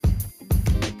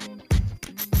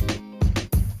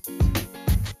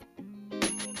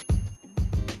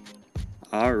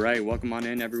All right, welcome on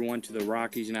in, everyone, to the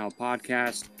Rockies Now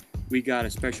podcast. We got a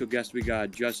special guest. We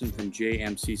got Justin from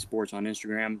JMC Sports on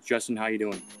Instagram. Justin, how you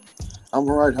doing? I'm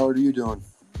all right. How are you doing?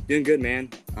 Doing good, man.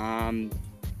 You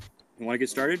want to get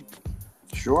started?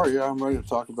 Sure, yeah. I'm ready to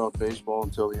talk about baseball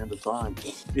until the end of time.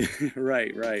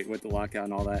 Right, with the lockout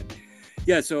and all that.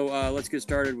 Yeah, so let's get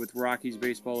started with Rockies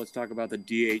baseball. Let's talk about the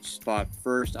DH spot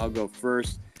first. I'll go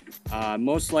first.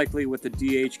 Most likely with the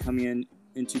DH coming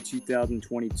into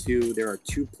 2022, there are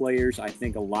two players I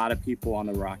think a lot of people on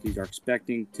the Rockies are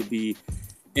expecting to be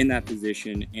in that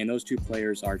position, and those two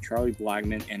players are Charlie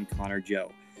Blackmon and Connor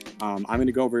Joe. I'm going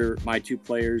to go over my two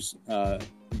players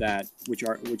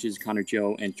which is Connor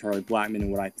Joe and Charlie Blackmon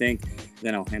and what I think.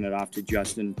 Then I'll hand it off to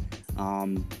Justin.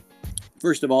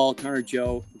 First of all, Connor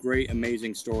Joe, great,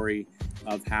 amazing story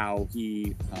of how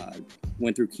he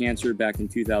went through cancer back in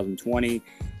 2020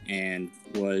 and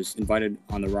was invited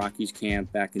on the Rockies camp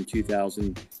back in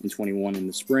 2021 in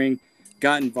the spring.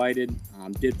 Got invited,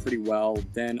 did pretty well,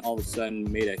 then all of a sudden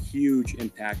made a huge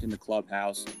impact in the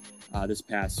clubhouse this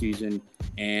past season.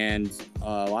 And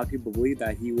a lot of people believe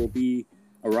that he will be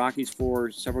a Rockies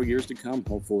for several years to come,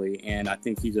 hopefully. And I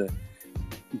think he's a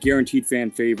guaranteed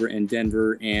fan favorite in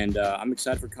Denver. And I'm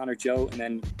excited for Connor Joe. And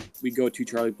then we go to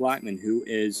Charlie Blackmon, who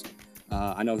is,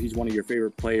 I know he's one of your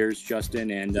favorite players,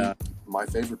 Justin. And my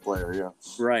favorite player, yeah.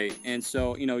 Right. And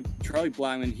so, Charlie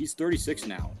Blackmon, he's 36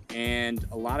 now. And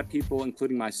a lot of people,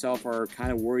 including myself, are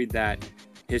kind of worried that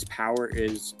his power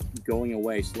is going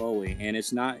away slowly. And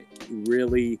it's not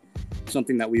really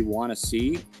something that we want to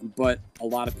see. But a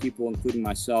lot of people, including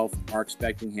myself, are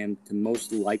expecting him to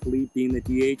most likely be in the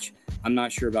DH. I'm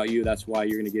not sure about you. That's why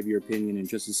you're going to give your opinion in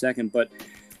just a second. But,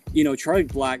 Charlie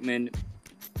Blackmon,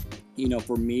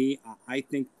 for me, I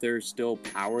think there's still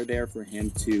power there for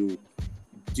him to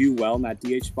do well in that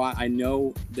DH spot. I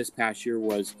know this past year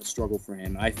was a struggle for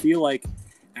him. I feel like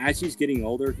as he's getting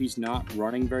older, he's not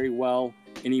running very well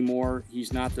anymore.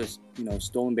 He's not this,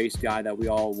 stolen base guy that we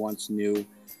all once knew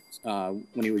when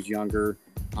he was younger.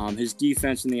 His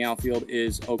defense in the outfield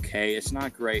is okay. It's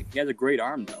not great. He has a great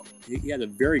arm, though. He has a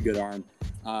very good arm.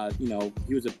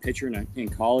 He was a pitcher in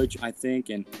college, I think.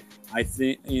 And I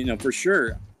think, for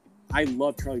sure, I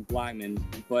love Charlie Blackmon,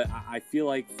 but I feel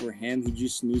like for him, he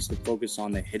just needs to focus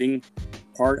on the hitting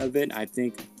part of it. I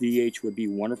think DH would be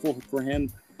wonderful for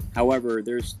him. However,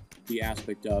 there's the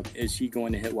aspect of, is he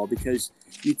going to hit well? Because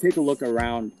you take a look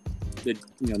around the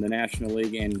National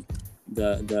League and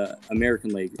the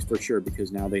American League for sure,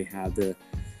 because now they have the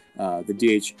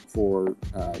DH for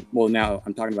now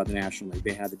I'm talking about the National League.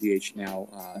 They have the DH now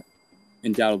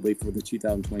undoubtedly for the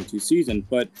 2022 season,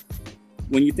 but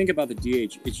when you think about the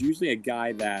DH, it's usually a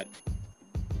guy that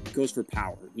goes for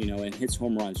power, and hits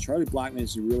home runs. Charlie Blackmon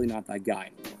is really not that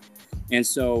guy anymore. And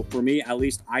so for me, at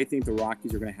least, I think the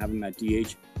Rockies are going to have him at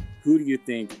DH. Who do you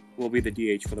think will be the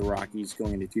DH for the Rockies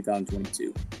going into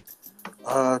 2022?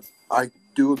 I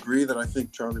do agree that I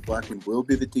think Charlie Blackmon will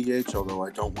be the DH, although I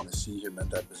don't want to see him at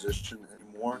that position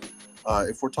anymore.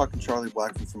 If we're talking Charlie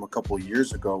Blackmon from a couple of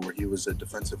years ago where he was a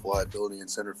defensive liability in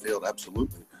center field,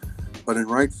 absolutely. But in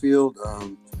right field,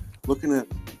 looking at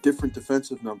different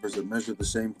defensive numbers that measure the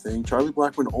same thing, Charlie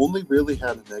Blackmon only really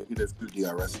had a negative 2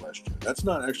 DRS last year. That's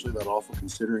not actually that awful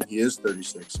considering he is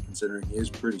 36, considering he is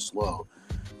pretty slow.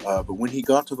 But when he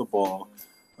got to the ball,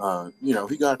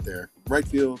 he got there. Right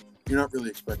field, you're not really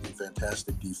expecting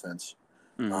fantastic defense.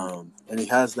 Mm-hmm. And he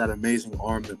has that amazing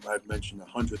arm that I've mentioned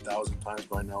 100,000 times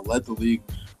by now. Led the league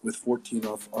with 14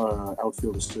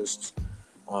 outfield assists.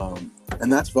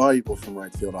 And that's valuable from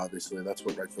right field, obviously. That's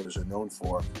what right fielders are known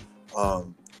for.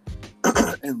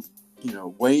 And,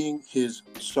 weighing his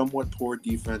somewhat poor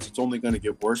defense, it's only going to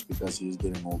get worse because he's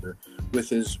getting older. With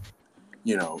his,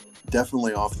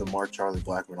 definitely off the mark Charlie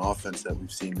Blackmon offense that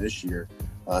we've seen this year,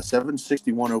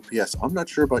 761 OPS. I'm not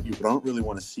sure about you, but I don't really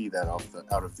want to see that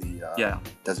out of the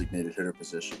designated hitter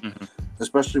position, mm-hmm.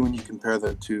 Especially when you compare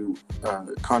that to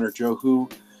Connor Joe, who,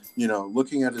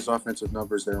 looking at his offensive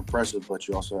numbers, they're impressive, but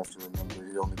you also have to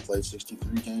remember he only played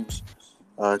 63 games,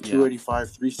 285,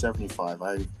 375.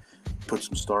 I put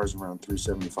some stars around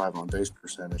 375 on base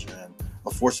percentage and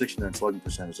a 469 slugging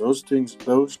percentage. Those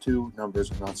two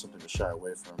numbers are not something to shy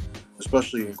away from,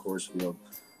 especially in Coors Field.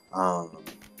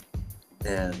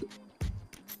 And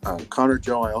Connor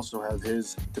Joe, I also have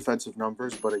his defensive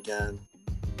numbers, but again,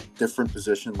 different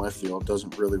position, left field,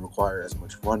 doesn't really require as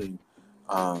much running.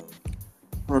 Or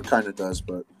it kind of does,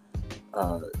 but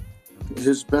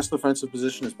his best defensive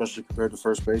position, especially compared to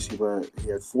first base, he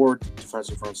had 4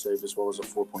 defensive run saves as well as a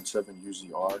 4.7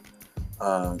 UZR.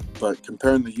 But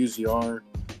comparing the UZR,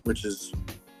 which is,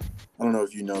 I don't know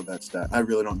if you know that stat. I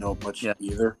really don't know much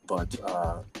either, but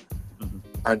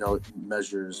I know it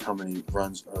measures how many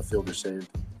runs a fielder saved,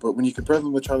 but when you compare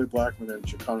them with Charlie Blackmon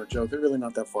and Connor Joe, they're really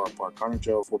not that far apart. Connor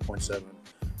Joe 4.7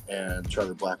 and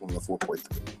Charlie Blackmon with a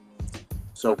 4.3.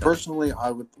 So personally, I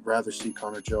would rather see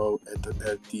Connor Joe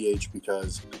at DH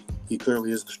because he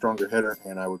clearly is the stronger hitter,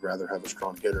 and I would rather have a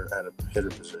strong hitter at a hitter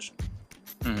position.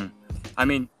 Mm-hmm. I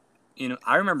mean,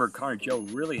 I remember Connor Joe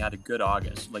really had a good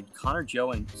August. Like, Connor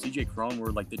Joe and CJ Cron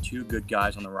were like the two good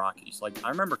guys on the Rockies. Like, I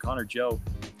remember Connor Joe,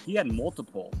 he had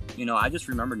multiple. I just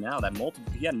remember now that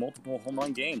he had multiple home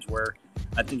run games where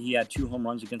I think he had 2 home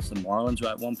runs against the Marlins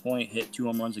at one point, hit 2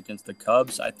 home runs against the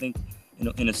Cubs, I think,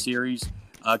 in a series.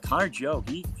 Connor Joe,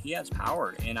 he has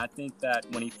power, and I think that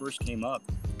when he first came up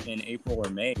in April or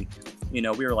May, we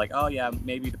were like, oh yeah,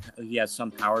 maybe he has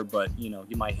some power, but he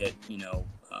might hit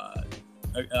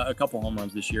a couple home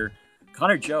runs this year.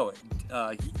 Connor Joe,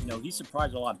 he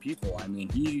surprised a lot of people. I mean,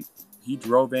 he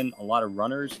drove in a lot of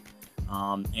runners,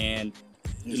 and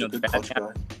he's a good clutch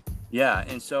guy. Yeah,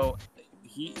 and so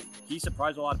he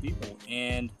surprised a lot of people.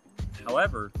 And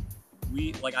however,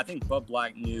 I think Bud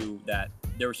Black knew that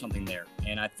there was something there,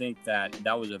 and I think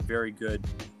that was a very good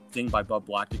thing by Bud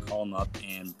Black to call him up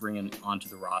and bring him onto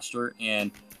the roster.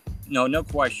 And no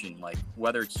question, like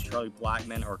whether it's Charlie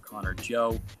Blackmon or Connor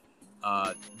Joe,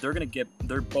 they're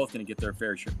both gonna get their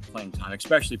fair share of playing time,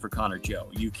 especially for Connor Joe.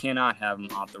 You cannot have him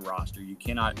off the roster. You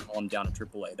cannot call him down to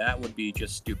AAA. That would be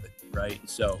just stupid, right?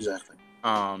 So exactly.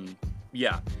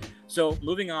 Yeah. So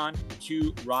moving on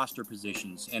to roster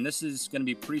positions, and this is going to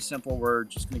be pretty simple. We're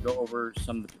just going to go over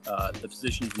some of the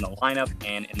positions in the lineup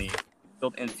and in the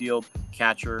field, infield,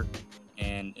 catcher,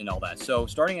 and all that. So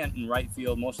starting in right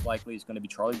field, most likely is going to be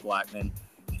Charlie Blackmon,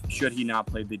 should he not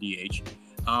play the DH.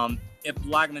 If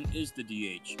Blackmon is the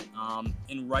DH,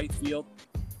 in right field,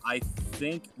 I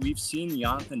think we've seen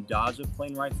Jonathan Daza play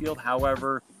in right field.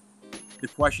 However, the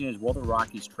question is, will the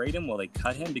Rockies trade him? Will they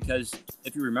cut him? Because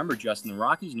if you remember, Justin, the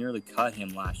Rockies nearly cut him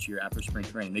last year after spring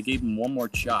training. They gave him one more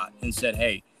shot and said,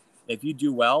 hey, if you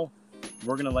do well,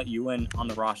 we're going to let you in on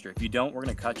the roster. If you don't, we're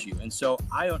going to cut you. And so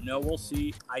I don't know. We'll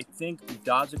see. I think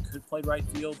Daza could play right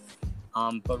field.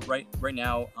 But right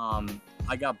now,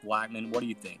 I got Blackmon. What do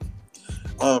you think?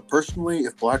 Personally,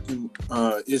 if Blackmon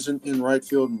isn't in right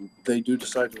field and they do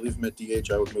decide to leave him at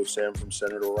DH, I would move Sam from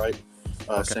center to right.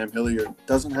 Okay. Sam Hilliard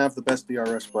doesn't have the best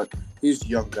DRS, but he's a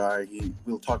young guy.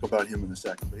 We'll talk about him in a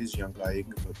second, but he's a young guy. He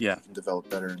can develop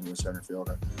better into a center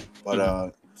fielder.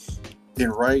 But in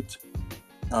right,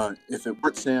 if it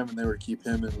weren't Sam and they were to keep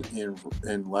him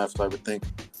in left, I would think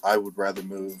I would rather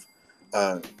move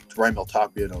Raimel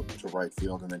Tapia to right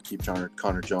field and then keep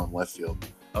Connor Joe in left field.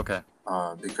 Okay.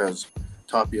 Because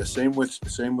Tapia, same with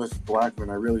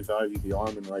Blackmon, I really value the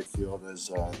arm in right field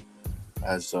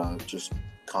as just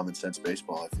common sense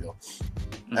baseball, I feel.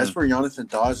 Mm-hmm. As for Jonathan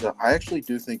Daza, I actually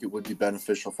do think it would be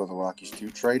beneficial for the Rockies to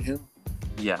trade him.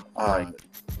 Yeah. Right.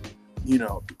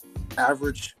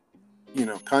 Average,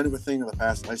 kind of a thing in the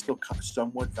past. I still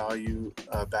somewhat value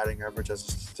batting average as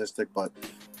a statistic, but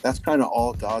that's kind of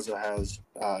all Daza has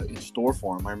in store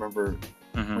for him. I remember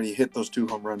when he hit those 2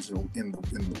 home runs in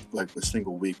like a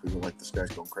single week, we were like, this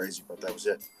guy's going crazy, but that was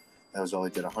it. That was all he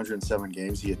did. 107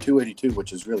 games. He had 282,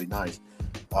 which is really nice.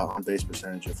 On base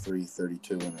percentage of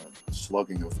 332 and a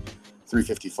slugging of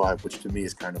 355, which to me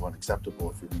is kind of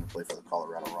unacceptable if you're going to play for the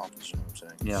Colorado Rockies. You know what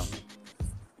I'm saying?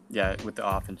 Yeah, with the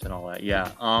offense and all that.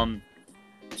 Yeah.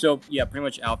 So yeah, pretty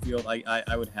much outfield.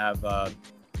 I would have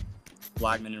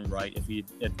Blackmon in right.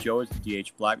 If Joe is the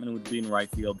DH, Blackmon would be in right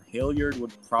field. Hilliard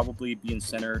would probably be in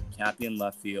center. Tapia in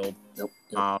left field.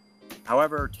 Yep.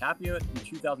 However, Tapia in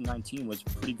 2019 was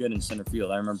pretty good in center field.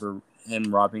 I remember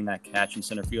him robbing that catch in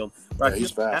center field. Yeah,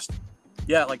 he's fast.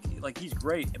 Yeah, like he's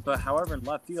great. But however, in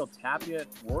left field, Tapia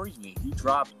worries me. He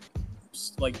dropped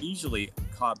easily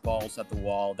caught balls at the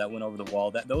wall that went over the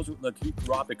wall. He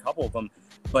dropped a couple of them,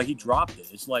 but he dropped it.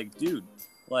 It's like, dude,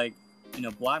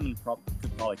 Blackmon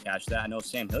could probably catch that. I know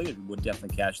Sam Hilliard would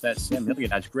definitely catch that. Sam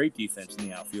Hilliard has great defense in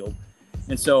the outfield.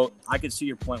 And so I could see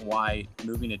your point why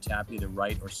moving to Tapia to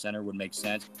right or center would make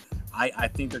sense. I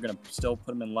think they're going to still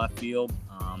put him in left field.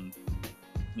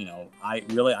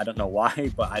 I don't know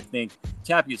why, but I think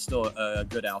Tapia is still a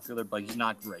good outfielder, but he's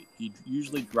not great. He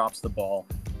usually drops the ball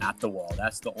at the wall.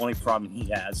 That's the only problem he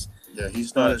has. Yeah,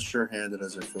 he's not as sure-handed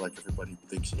as I feel like everybody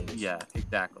thinks he is. Yeah,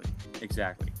 exactly.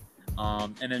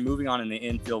 And then moving on in the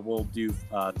infield, we'll do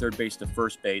third base to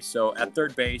first base. So at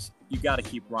third base, you got to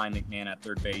keep Ryan McMahon at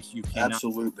third base. You cannot,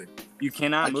 absolutely. You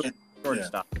cannot move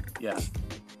shortstop. Yeah.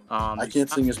 I can't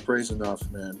sing his praise enough,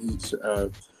 man. He's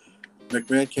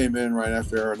McMahon came in right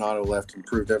after Arenado left and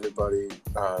proved everybody,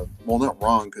 well, not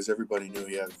wrong, because everybody knew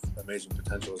he had amazing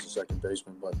potential as a second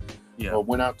baseman, but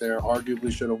went out there,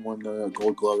 arguably should have won the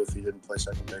Gold Glove if he didn't play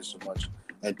second base so much.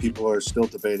 And people are still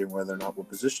debating whether or not what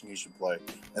position he should play,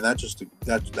 and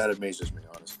that amazes me,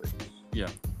 honestly.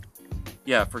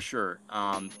 Yeah, for sure.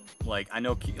 Like I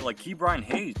know, Key Brian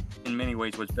Hayes in many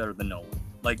ways was better than Nolan.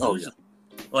 Like,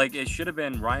 like it should have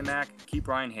been Rymack, Key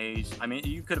Brian Hayes. I mean,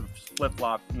 you could have flip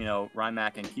flopped,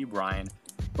 Rymack and Key Brian,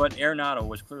 but Arenado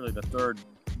was clearly the third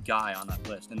guy on that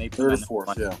list, and they third or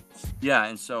fourth, yeah,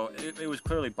 and so it was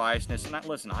clearly biasness.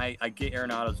 And I get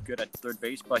Arenado's good at third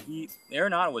base, but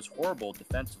Arenado was horrible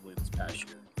defensively this past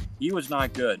year. He was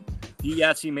not good.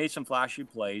 He made some flashy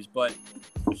plays, but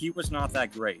he was not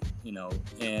that great,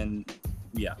 and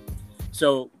yeah.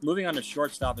 So moving on to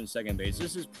shortstop and second base,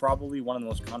 this is probably one of the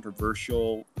most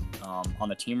controversial on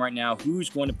the team right now. Who's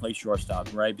going to play shortstop,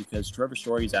 right? Because Trevor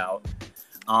Story's out.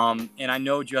 And I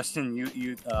know, Justin,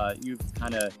 you've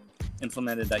kind of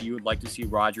implemented that you would like to see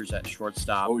Rogers at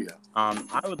shortstop. Oh, yeah.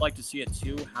 I would like to see it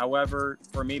too. However,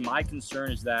 for me, my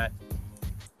concern is that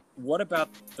what about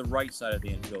the right side of the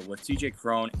infield with CJ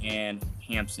Cron and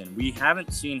Hampson? We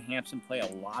haven't seen Hampson play a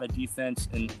lot of defense,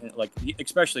 and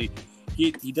especially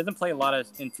he doesn't play a lot of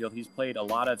infield. He's played a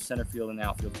lot of center field and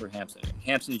outfield for Hampson.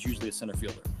 Hampson is usually a center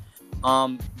fielder.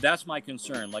 That's my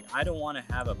concern. Like, I don't want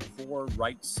to have a poor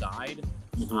right side.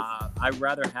 I'd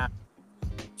rather have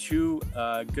two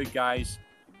good guys,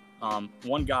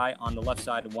 one guy on the left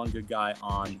side and one good guy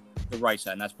on the right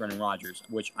side, and that's Brendan Rodgers,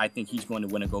 which I think he's going to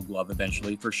win a Gold Glove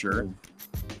eventually for sure.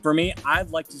 For me,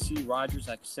 I'd like to see Rodgers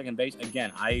at second base.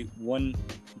 Again, I wouldn't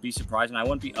be surprised, and I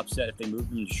wouldn't be upset if they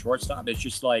moved him to shortstop. It's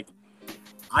just like,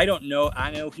 I don't know.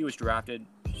 I know he was drafted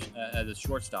as a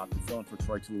shortstop to fill in for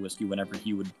Troy Tulowitzki whenever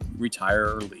he would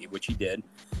retire or leave, which he did.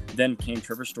 Then came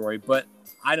Trevor Story, but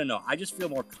I don't know. I just feel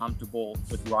more comfortable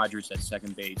with Rodgers at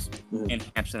second base and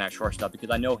Hampson at shortstop, because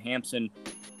I know Hampson,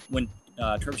 when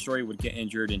Trevor Story would get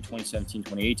injured in 2017,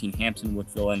 2018, Hampson would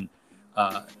fill in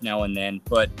now and then.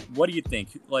 But what do you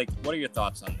think? Like, what are your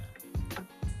thoughts on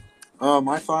that?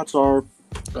 My thoughts are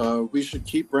we should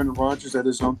keep Brendan Rodgers at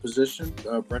his own position.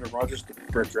 Brendan Rodgers,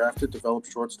 drafted,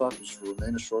 developed shortstop. He should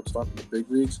remain a shortstop in the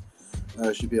big leagues.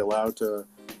 Should be allowed to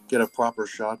get a proper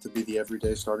shot to be the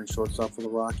everyday starting shortstop for the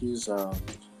Rockies.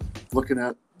 Looking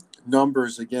at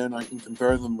numbers, again, I can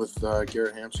compare them with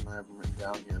Garrett Hampson. I have them written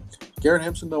down here. Garrett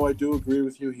Hampson, though, I do agree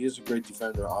with you. He is a great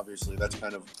defender, obviously. That's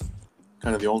kind of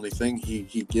the only thing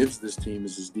he gives this team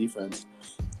is his defense.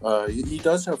 He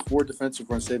does have 4 defensive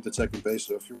runs saved at second base,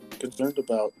 so if you're concerned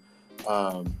about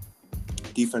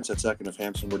defense at second, if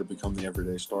Hampson were to become the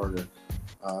everyday starter,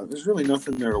 there's really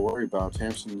nothing there to worry about.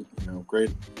 Hampson,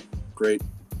 great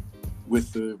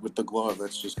with the glove.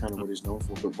 That's just kind of what he's known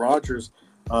for. But Rodgers,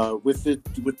 with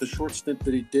the short stint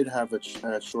that he did have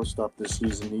at shortstop this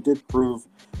season, he did prove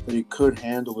that he could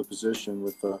handle the position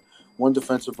with 1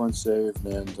 defensive run saved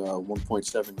and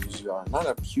 1.7 UZR. Not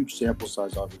a huge sample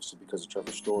size, obviously, because of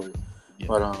Trevor Story. Yeah.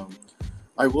 But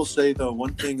I will say, though,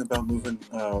 one thing about moving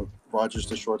Rodgers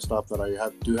to shortstop that I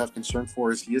do have concern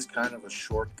for is he is kind of a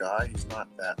short guy. He's not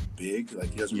that big.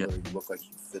 Like, he doesn't really look like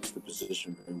he fits the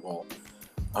position very well.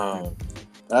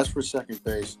 As for second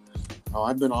base,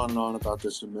 I've been on and on about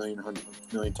this a million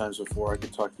times before. I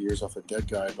could talk years off a dead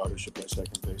guy about who should play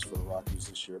second base for the Rockies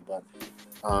this year. But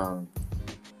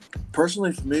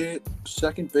personally, for me,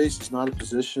 second base is not a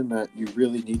position that you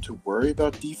really need to worry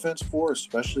about defense for,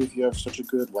 especially if you have such a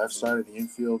good left side of the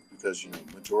infield, because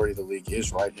majority of the league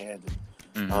is right-handed.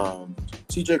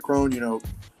 CJ Cron,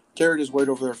 carried his weight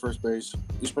over there at first base,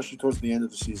 especially towards the end of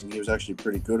the season. He was actually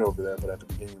pretty good over there, but at the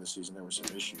beginning of the season, there were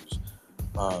some issues.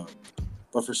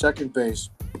 But for second base,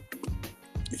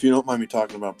 if you don't mind me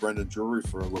talking about Brendan Drury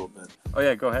for a little bit. Oh,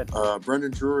 yeah, go ahead.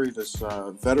 Brendan Drury, this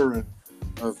veteran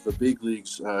of the big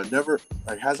leagues,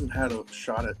 hasn't had a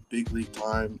shot at big league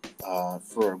time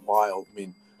for a while. I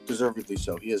mean, deservedly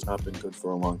so. He has not been good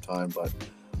for a long time, but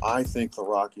I think the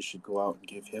Rockies should go out and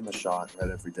give him a shot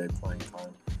at everyday playing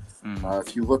time.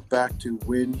 If you look back to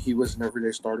when he was an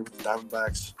everyday starter with the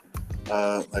Diamondbacks,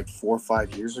 like 4 or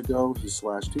 5 years ago, he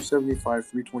slashed 275,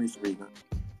 323.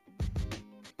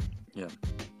 Yeah.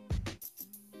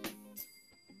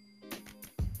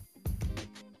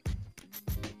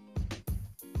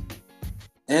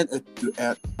 And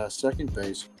at second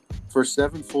base, for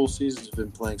 7 full seasons, have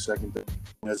been playing second base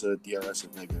as a DRS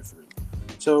of -3.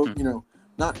 So,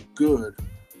 not good,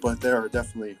 but there are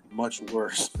definitely much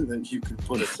worse than you can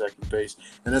put at second base.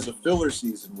 And as a filler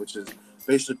season, which is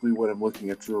basically what I'm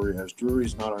looking at Drury as.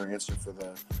 Drury's not our answer for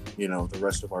the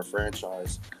rest of our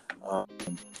franchise.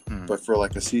 But for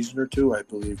like a season or two, I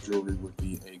believe Drury would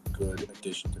be a good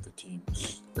addition to the team,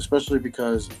 especially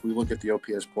because if we look at the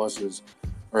OPS pluses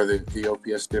or the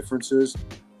OPS differences,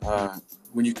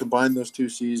 when you combine those two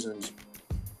seasons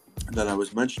that I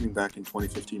was mentioning back in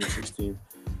 2015 and 16,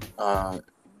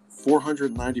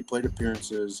 490 plate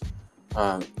appearances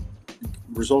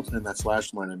resulted in that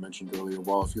slash line I mentioned earlier.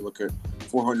 While if you look at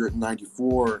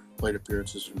 494 plate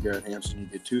appearances from Garrett Hampson, you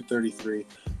get 233,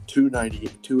 290,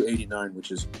 289,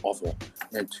 which is awful,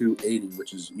 and 280,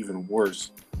 which is even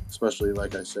worse, especially,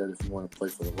 like I said, if you want to play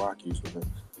for the Rockies with a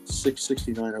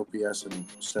 669 OPS and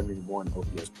 71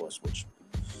 OPS plus, which,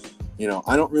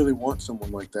 I don't really want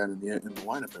someone like that in the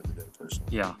lineup every day, personally.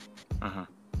 Yeah.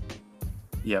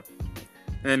 Yep.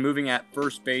 And then moving at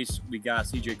first base, we got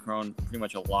C.J. Cron, pretty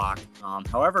much a lock.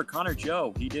 However, Connor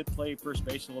Joe, he did play first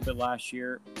base a little bit last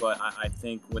year, but I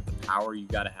think with the power, you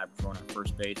got to have Cron at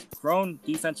first base. Cron,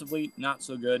 defensively, not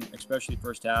so good, especially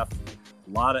first half.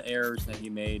 A lot of errors that he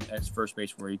made at first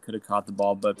base where he could have caught the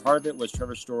ball, but part of it was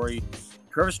Trevor Story.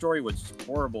 Trevor Story was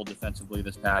horrible defensively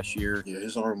this past year. Yeah,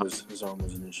 his arm was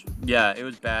an issue. Yeah, it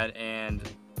was bad, and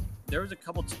there was a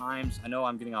couple times, I know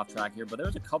I'm getting off track here, but there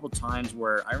was a couple times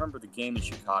where I remember the game in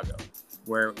Chicago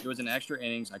where it was an extra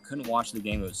innings. I couldn't watch the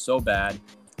game. It was so bad.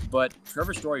 But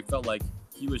Trevor Story felt like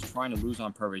he was trying to lose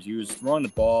on purpose. He was throwing the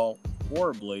ball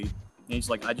horribly, and he's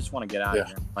like, I just want to get out of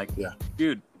here. Like,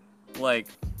 dude,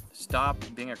 stop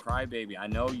being a crybaby. I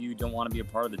know you don't want to be a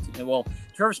part of the team. Well,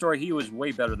 Trevor Story, he was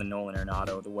way better than Nolan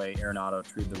Arenado, the way Arenado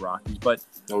treated the Rockies. But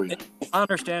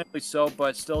understandably so,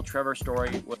 but still Trevor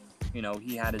Story was,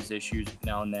 he had his issues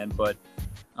now and then, but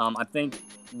I think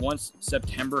once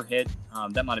September hit,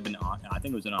 that might have been, I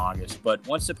think it was in August, but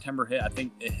once September hit, I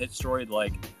think it hit Story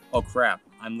like, oh crap,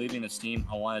 I'm leaving this team.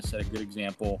 I want to set a good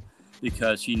example,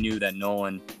 because he knew that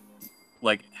Nolan,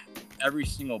 every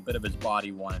single bit of his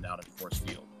body wanted out of Coors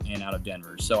Field and out of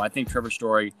Denver. So I think Trevor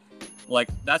Story,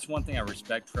 that's one thing I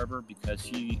respect Trevor, because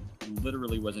he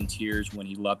literally was in tears when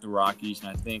he left the Rockies, and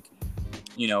I think,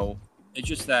 it's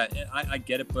just that I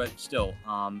get it, but still,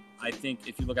 I think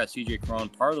if you look at C.J. Cron,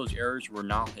 part of those errors were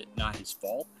not his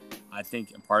fault. I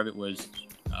think part of it was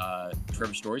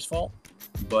Trevor Story's fault,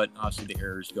 but obviously the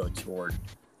errors go toward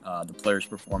the player's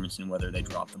performance and whether they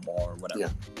drop the ball or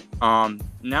whatever. Yeah.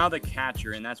 Now the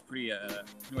catcher, and that's pretty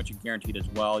much a guaranteed as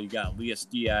well. You got Elias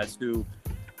Diaz, who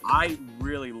I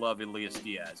really love. Elias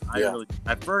Diaz.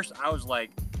 At first I was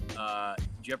like,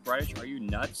 Jeff Bridich, are you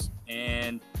nuts?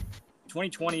 And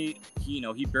 2020,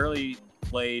 he barely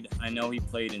played. I know he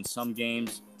played in some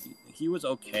games. He was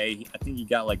okay. I think he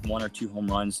got 1 or 2 home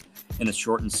runs in the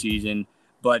shortened season,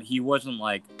 but he wasn't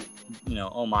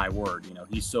oh my word,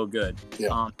 he's so good.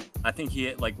 Yeah. I think he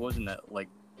hit wasn't that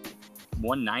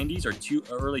 190s or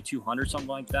early 200, something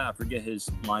like that. I forget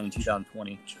his line in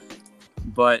 2020.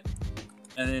 But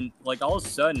and then all of a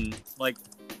sudden,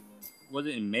 was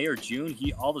it in May or June?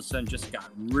 He all of a sudden just got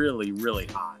really, really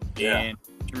hot. Yeah. And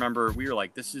remember, we were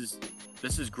like, this is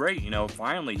great.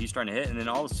 Finally he's trying to hit. And then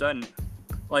all of a sudden,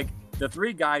 the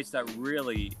 3 guys that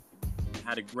really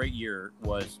had a great year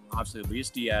was obviously Elias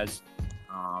Diaz,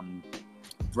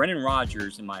 Brendan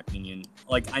Rodgers, in my opinion.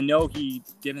 I know he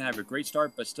didn't have a great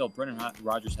start, but still, Brendan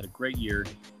Rodgers had a great year.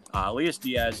 Elias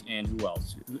Diaz, and who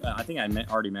else? I think I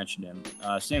already mentioned him.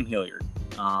 Sam Hilliard.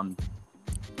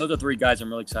 Those are 3 guys I'm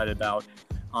really excited about.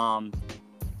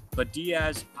 But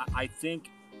Diaz, I think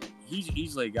he's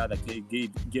easily a guy that could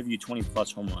give you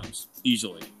 20-plus home runs,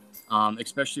 easily,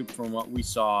 especially from what we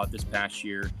saw this past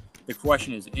year. The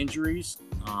question is injuries.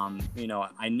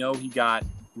 I know he got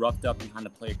roughed up behind the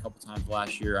plate a couple times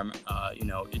last year.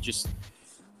 It just,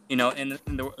 and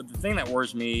the thing that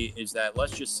worries me is that,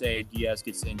 let's just say Diaz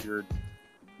gets injured.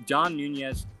 John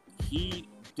Nunez, he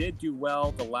did do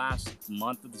well the last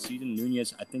month of the season.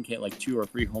 Nunez, I think, hit 2 or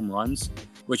 3 home runs,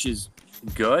 which is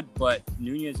good, but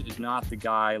Nunez is not the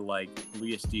guy like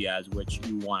Elias Diaz, which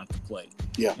you want to play.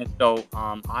 Yeah. And so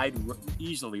I'd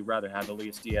easily rather have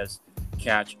Elias Diaz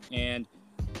catch. And,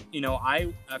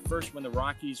 I at first, when the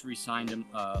Rockies re-signed him,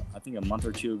 I think a month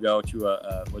or 2 ago to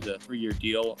a 3-year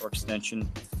deal or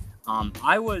extension,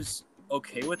 I was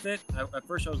okay with it. At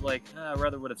first, I was like, I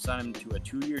rather would have signed him to a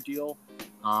 2-year deal,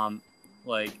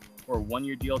 or a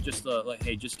 1-year deal. Just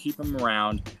hey, just keep him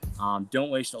around. Don't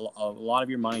waste a lot of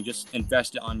your money. Just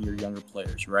invest it on your younger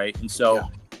players, right? And so,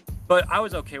 but I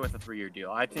was okay with a 3-year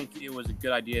deal. I think it was a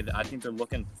good idea. I think they're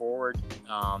looking forward,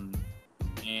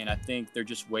 and I think they're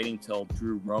just waiting till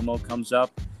Drew Romo comes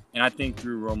up. And I think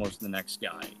Drew Romo's the next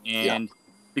guy. And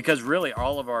because really,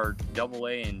 all of our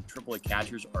AA and AAA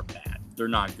catchers are bad. They're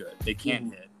not good. They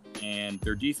can't hit. And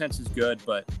their defense is good,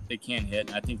 but they can't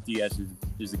hit. I think Diaz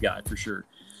is the guy for sure.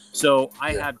 So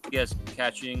I have Diaz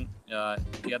catching. Do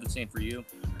you have the same for you?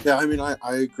 Yeah, I mean, I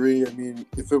agree. I mean,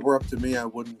 if it were up to me, I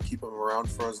wouldn't keep him around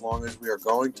for as long as we are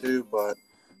going to, but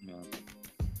No.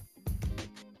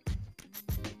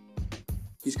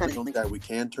 he's kind of the only guy we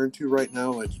can turn to right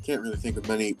now. Like, you can't really think of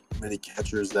many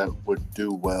catchers that would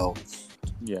do well.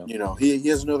 Yeah. You know, he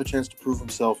has another chance to prove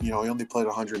himself. You know, he only played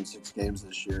 106 games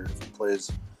this year. If he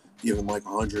plays even like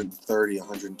 130,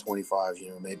 125, you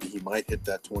know, maybe he might hit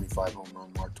that 25 home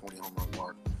run mark, 20 home run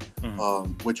mark,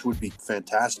 which would be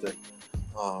fantastic.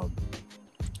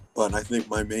 But I think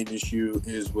my main issue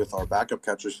is with our backup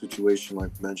catcher situation, like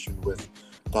mentioned with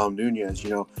Dom Nunez. You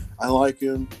know, I like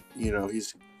him. You know,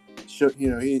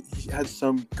 he had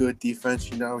some good defense.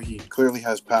 You know, he clearly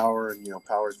has power, and you know,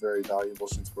 power is very valuable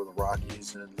since we're the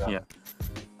Rockies. And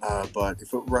but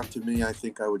if it were up to me, I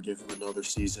think I would give him another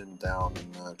season down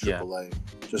in AAA,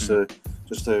 just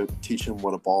to teach him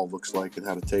what a ball looks like and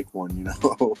how to take one. You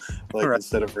know, like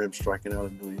instead of him striking out a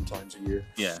million times a year.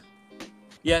 Yeah.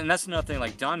 Yeah, and that's another thing.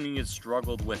 Like, Don Nunez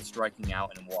struggled with striking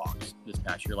out in walks this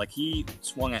past year. Like, he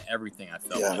swung at everything, I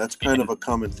felt. Yeah, that's kind of a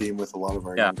common theme with a lot of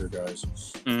our younger guys.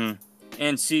 Mm-hmm.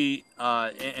 And see,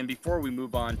 and before we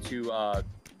move on to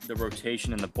the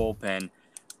rotation and the bullpen,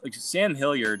 like Sam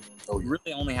Hilliard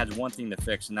really only has one thing to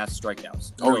fix, and that's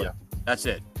strikeouts. Really. That's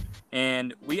it.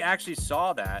 And we actually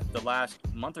saw that the last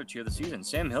month or two of the season.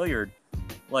 Sam Hilliard,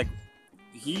 like,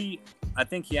 I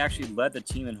think he actually led the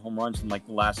team in home runs in like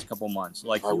the last couple months.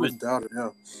 Like, I wouldn't doubt it.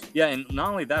 Yeah, and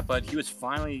not only that, but he was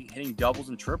finally hitting doubles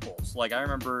and triples. Like, I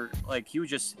remember, like, he was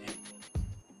just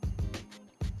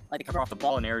like cover off the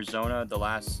ball in Arizona the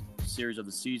last series of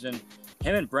the season.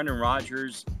 Him and Brendan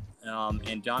Rodgers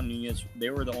and Don Nunez, they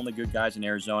were the only good guys in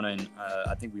Arizona, and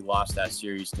I think we lost that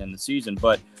series to end the season.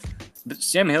 But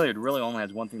Sam Hilliard really only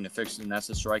has one thing to fix, and that's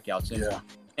the strikeouts.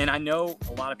 And I know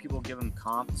a lot of people give him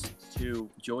comps to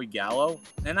Joey Gallo,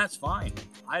 and that's fine.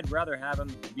 I'd rather have him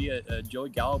be a Joey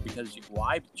Gallo because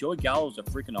why? Joey Gallo is a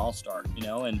freaking all-star, you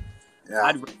know, and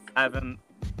I'd rather have him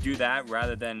do that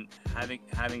rather than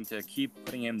having to keep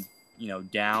putting him, you know,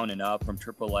 down and up from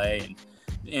AAA.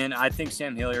 And I think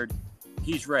Sam Hilliard,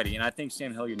 he's ready, and I think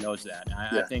Sam Hilliard knows that.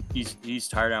 I think he's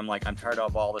tired. I'm tired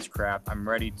of all this crap. I'm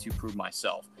ready to prove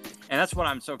myself. And that's what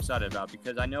I'm so excited about,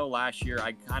 because I know last year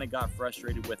I kind of got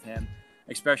frustrated with him,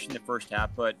 especially in the first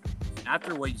half. But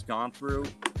after what he's gone through,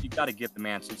 you got to give the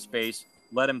man some space.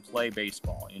 Let him play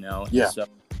baseball, you know? Yeah. So,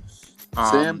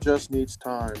 Sam just needs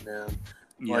time, man.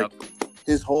 Yep. Like,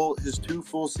 his 2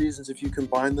 full seasons, if you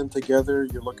combine them together,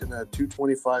 you're looking at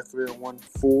 225, 301,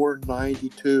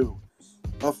 492.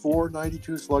 A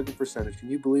 492 slugging percentage.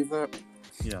 Can you believe that?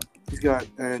 Yeah.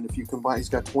 If you combine, he's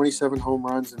got 27 home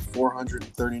runs and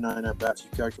 439 at-bats. You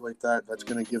calculate that, that's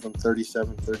going to give him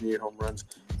 38 home runs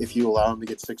if you allow him to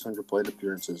get 600 plate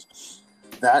appearances.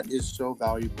 That is so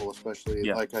valuable, especially,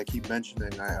 like I keep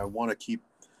mentioning, I want to keep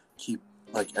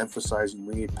like emphasizing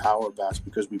we need power bats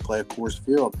because we play a Coors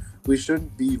Field. We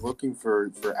shouldn't be looking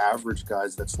for average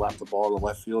guys that slap the ball to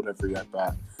left field every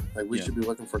at-bat. Like, we should be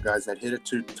looking for guys that hit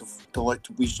it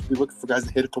we should be looking for guys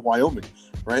that hit it to Wyoming,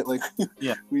 right? Like,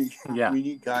 we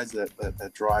need guys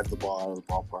that drive the ball out of the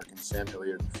ballpark, and Sam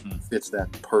Hilliard fits that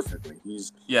perfectly.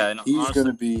 He's going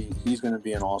to be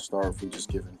an all-star if we just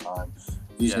give him time.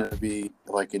 He's going to be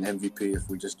like an MVP if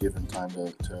we just give him time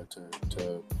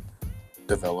to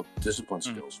develop discipline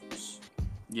skills.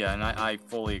 Yeah, and I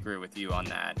fully agree with you on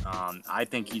that. I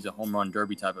think he's a home run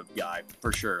derby type of guy,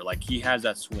 for sure. Like, he has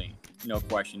that swing, no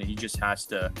question. He just has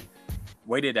to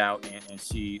wait it out and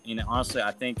see. And honestly,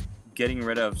 I think getting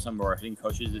rid of some of our hitting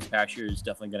coaches this past year is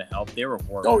definitely going to help. They were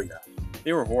horrible. Oh, yeah.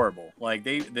 They were horrible. Like,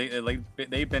 they've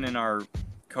been in our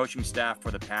coaching staff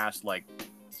for the past,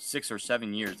 6 or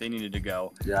 7 years. They needed to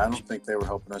go. Yeah, I don't think they were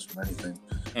helping us with anything.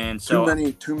 And so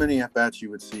too many at bats, you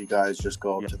would see guys just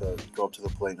go up to the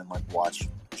plate and watch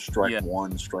strike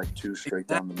one, strike two, straight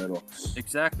down the middle.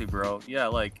 Exactly, bro. Yeah,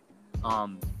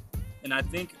 and I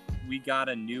think we got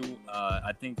a new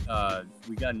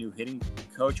hitting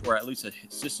coach, or at least an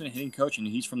assistant hitting coach, and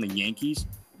he's from the Yankees.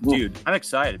 Dude, I'm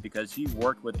excited because he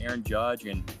worked with Aaron Judge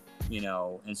and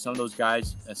some of those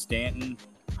guys, Stanton.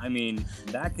 I mean,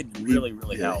 that could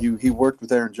really help. He worked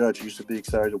with Aaron Judge. You should be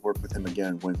excited to work with him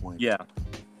again. Wink, wink. Yeah.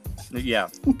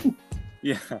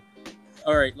 Yeah.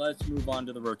 All right, let's move on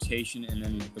to the rotation and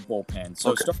then the bullpen.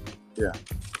 So,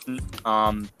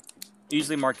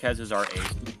 easily Marquez is our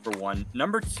ace for one.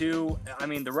 Number 2, I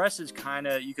mean, the rest is kind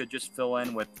of, you could just fill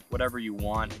in with whatever you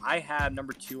want. I have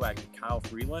number 2 at Kyle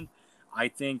Freeland. I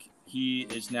think he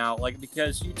is now,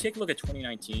 because you take a look at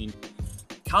 2019,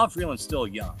 Kyle Freeland's still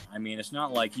young. I mean, it's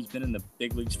not like he's been in the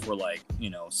big leagues for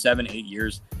 7-8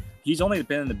 years, he's only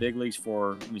been in the big leagues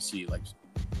for, let me see, like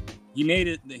he made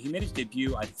his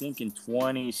debut, I think, in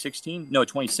 2017.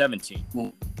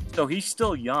 So he's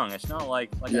still young. It's not like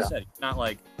I said, he's not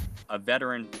like a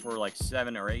veteran for like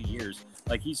 7 or 8 years.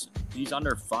 Like he's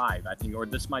under 5, I think, or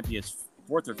this might be his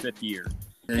 4th or 5th year.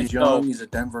 Yeah, he's young. He's a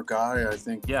Denver guy, I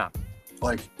think. Yeah.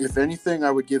 Like, if anything,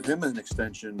 I would give him an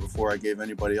extension before I gave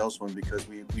anybody else one, because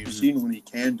we've seen what he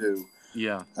can do.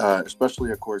 Yeah.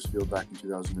 Especially at Coors Field back in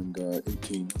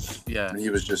 2018. Yeah. And he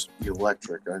was just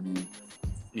electric. I mean.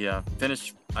 Yeah.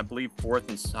 Finished, I believe, 4th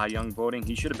in Cy Young voting.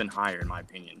 He should have been higher, in my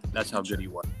opinion. That's how good he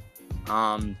was.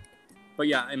 But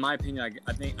yeah, in my opinion,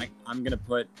 I think I'm gonna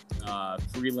put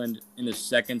Freeland in the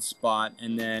 2nd spot,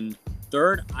 and then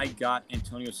 3rd, I got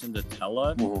Antonio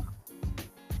Senzatella. Mm-hmm.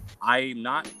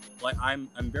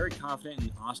 I'm very confident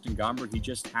in Austin Gomber. He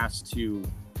just has to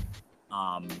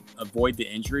avoid the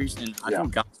injuries, and I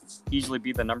think Gomber will easily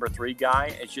be the number 3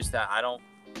 guy. It's just that I don't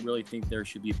really think there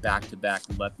should be back-to-back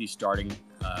lefties starting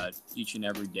each and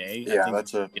every day. Yeah, I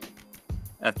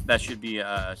think that should be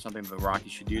something the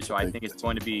Rockies should do. So I think it's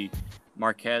going to be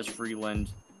Marquez, Freeland,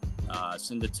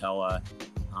 Senzatella,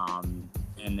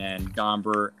 and then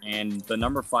Gomber. And the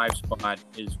number 5 spot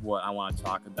is what I want to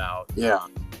talk about. Yeah.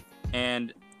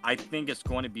 And I think it's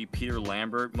going to be Peter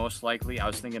Lambert, most likely. I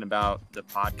was thinking about the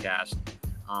podcast.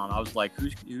 I was like,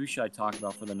 who should I talk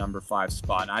about for the number 5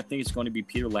 spot? And I think it's going to be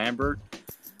Peter Lambert.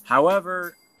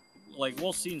 However, like,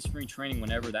 we'll see in spring training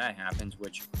whenever that happens,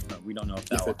 which we don't know if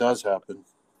that it does happen.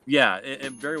 Yeah,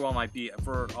 it very well might be.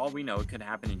 For all we know, it could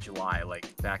happen in July,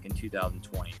 like back in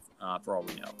 2020, for all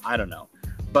we know. I don't know.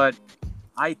 But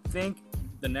I think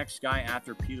the next guy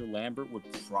after Peter Lambert would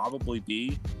probably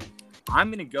be, I'm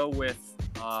going to go with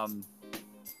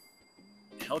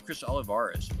Helcris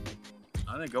Olivares.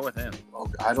 I'm going to go with him.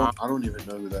 Okay, I don't even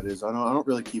know who that is. I don't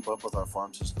really keep up with our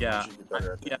farm system. Yeah. I should get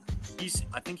better at that. Yeah.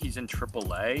 I think he's in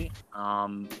AAA.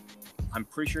 I'm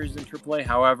pretty sure he's in AAA.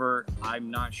 However, I'm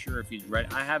not sure if he's ready.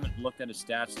 I haven't looked at his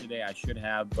stats today. I should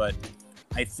have, but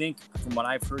I think from what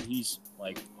I've heard, he's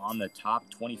like on the top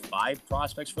 25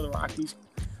 prospects for the Rockies.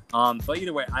 But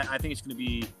either way, I think it's going to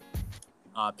be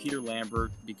Peter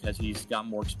Lambert, because he's got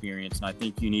more experience, and I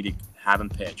think you need to have him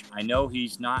pitch. I know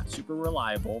he's not super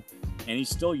reliable, and he's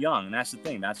still young, and that's the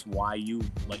thing. That's why you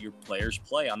let your players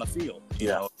play on the field, you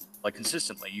know, like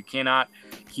consistently. You cannot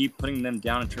keep putting them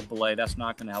down in AAA. That's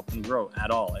not going to help them grow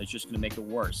at all. It's just going to make it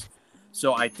worse.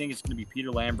 So I think it's going to be Peter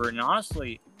Lambert, and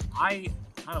honestly, I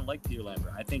kind of like Peter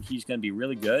Lambert. I think he's going to be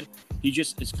really good.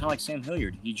 It's kind of like Sam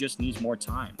Hilliard. He just needs more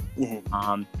time.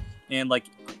 Mm-hmm. And like,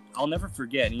 I'll never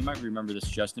forget, and you might remember this,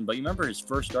 Justin, but you remember his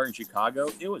first start in Chicago?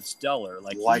 It was stellar.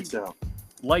 Like, lights out.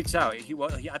 Lights out. I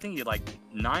think he had like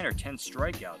 9 or 10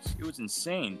 strikeouts. It was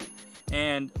insane.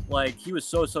 And like, he was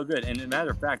so good. And as a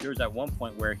matter of fact, there was at one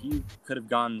point where he could have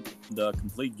gone the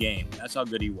complete game. That's how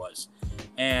good he was.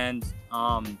 And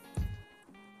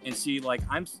see, like,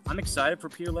 I'm excited for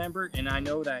Peter Lambert, and I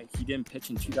know that he didn't pitch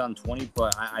in 2020,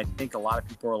 but I think a lot of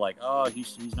people are like, oh,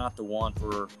 he's not the one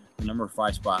for the number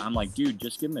 5 spot. I'm like, dude,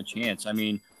 just give him a chance. I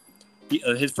mean,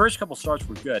 his first couple starts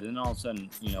were good, and then all of a sudden,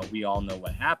 you know, we all know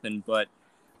what happened, but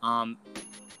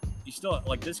he's still,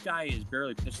 like, this guy has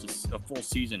barely pitched a full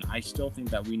season. I still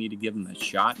think that we need to give him a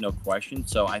shot, no question.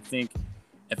 So I think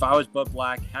if I was Bud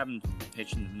Black, have him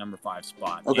pitch in the number 5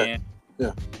 spot. Okay. And,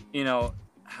 yeah. You know,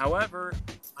 however,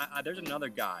 there's another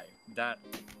guy that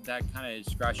kind of is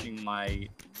scratching my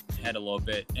head a little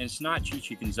bit, and it's not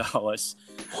Chichi Gonzalez.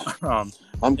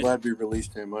 I'm glad we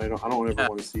released him. I don't ever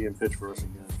want to see him pitch for us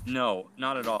again. No,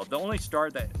 not at all. The only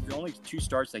 2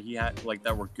 starts that he had, like,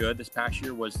 that were good this past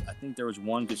year was, I think there was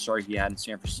one good start he had in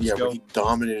San Francisco. Yeah, but he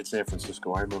dominated San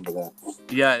Francisco. I remember that.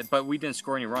 Yeah, but we didn't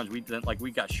score any runs. We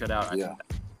got shut out. Yeah.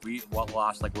 We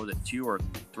lost, like, what was it, 2 or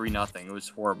 3-0. It was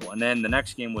horrible. And then the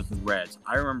next game was the Reds.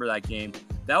 I remember that game.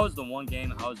 That was the one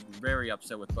game I was very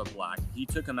upset with Bud Black. He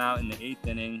took him out in the 8th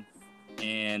inning,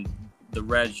 and the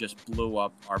Reds just blew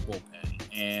up our bullpen.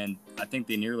 And I think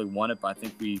they nearly won it, but I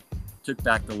think we took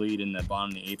back the lead in the bottom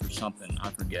of the 8th or something.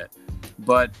 I forget.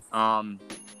 But,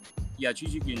 yeah,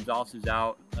 Chichi Gonzalez is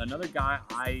out. Another guy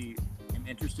I am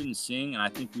interested in seeing, and I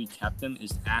think we kept him,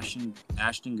 is Ashton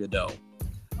Goudeau.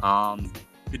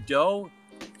 Goudeau,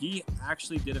 he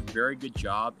actually did a very good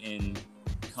job in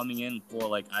coming in for,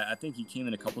 like, I think he came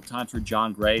in a couple times for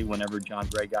John Gray whenever John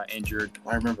Gray got injured.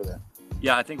 I remember that.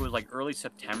 Yeah, I think it was like early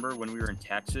September when we were in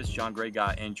Texas. John Gray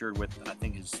got injured with, I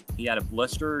think he had a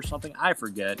blister or something. I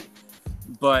forget.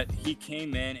 But he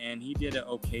came in and he did an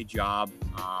okay job.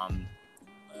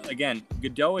 Again,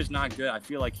 Goudeau is not good. I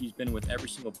feel like he's been with every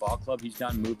single ball club. He's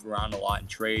gotten moved around a lot in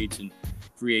trades and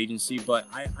free agency. But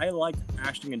I like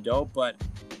Ashton Goudeau, but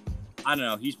I don't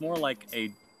know. He's more like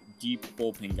a deep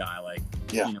bullpen guy. Like,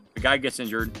 Yeah. you know, the guy gets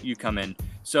injured, you come in.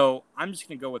 So I'm just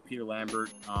gonna go with Peter Lambert.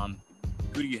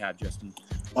 Who do you have, Justin?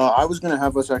 I was going to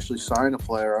have us actually sign a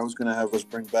player. I was going to have us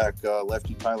bring back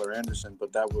lefty Tyler Anderson,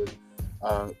 but that would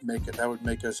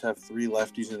make us have 3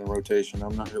 lefties in a rotation.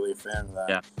 I'm not really a fan of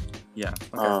that. Yeah.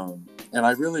 Okay. And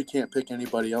I really can't pick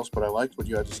anybody else, but I liked what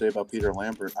you had to say about Peter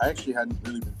Lambert. I actually hadn't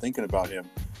really been thinking about him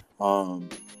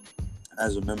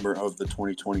as a member of the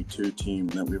 2022 team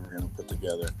that we were going to put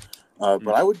together. But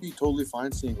I would be totally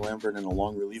fine seeing Lambert in a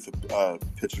long relief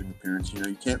pitching appearance. You know,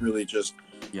 you can't really just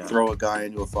throw a guy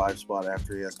into a 5 spot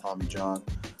after he has Tommy John.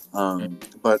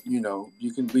 But you know,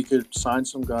 we could sign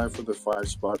some guy for the 5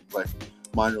 spot, like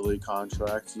minor league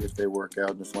contract, see if they work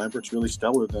out. And if Lambert's really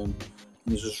stellar, then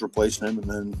you just replace him and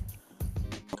then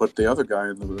put the other guy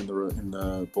in the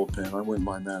bullpen. I wouldn't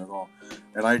mind that at all.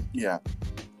 And I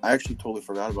actually totally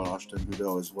forgot about Austin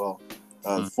Goudeau as well.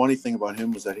 The funny thing about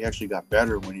him was that he actually got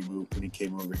better when he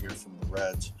came over here from the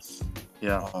Reds.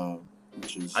 Yeah.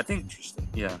 Which is interesting.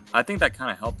 Yeah, I think that kind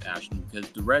of helped Ashton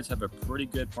because the Reds have a pretty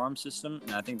good farm system,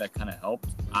 and I think that kind of helped.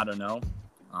 I don't know.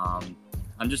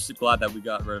 I'm just glad that we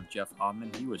got rid of Jeff Hoffman.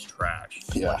 He was trash.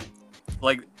 Yeah.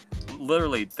 Like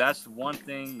literally, that's one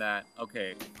thing that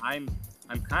I'm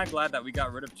kind of glad that we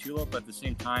got rid of Chulo, but at the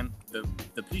same time,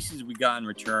 the pieces we got in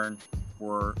return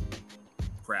were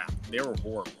crap. They were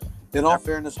horrible. In all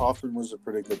fairness, Hoffman was a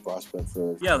pretty good prospect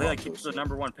for. Yeah, they he was the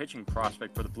number 1 pitching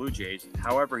prospect for the Blue Jays.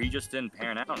 However, he just didn't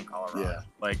pan out in Colorado. Yeah.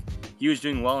 Like he was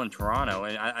doing well in Toronto,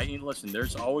 and I mean, listen,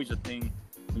 there's always a thing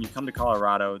when you come to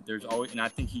Colorado. There's always, and I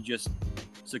think he just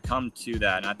succumbed to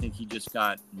that, and I think he just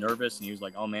got nervous, and he was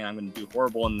like, "Oh man, I'm going to do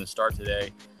horrible in the start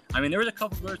today." I mean, there was a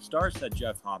couple good starts that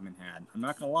Jeff Hoffman had. I'm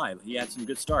not going to lie, he had some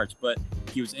good starts, but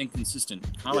he was inconsistent,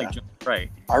 kind of like John Gray.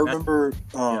 I remember.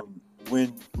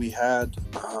 When we had,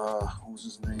 what was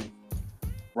his name?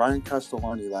 Ryan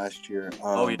Castellani last year.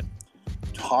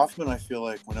 Hoffman, I feel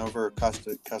like whenever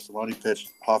Castellani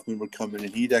pitched, Hoffman would come in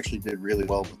and he actually did really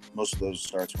well, but most of those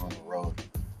starts were on the road.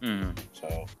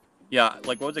 So. Yeah,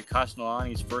 like what was it,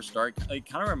 Castellani's first start? It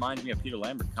kind of reminds me of Peter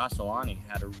Lambert. Castellani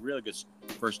had a really good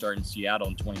first start in Seattle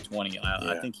in 2020.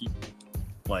 I think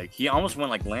he almost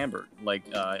went like Lambert. I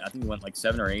think he went like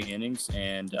 7 or 8 innings,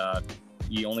 and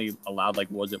he only allowed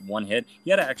 1 hit.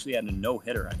 He actually had a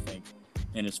no-hitter, I think,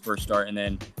 in his first start. And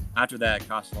then after that,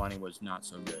 Castellani was not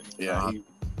so good.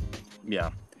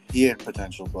 Yeah. He had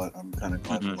potential, but I'm kind of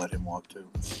glad to let him walk too.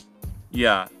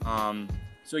 Yeah.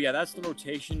 So, that's the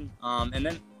rotation. And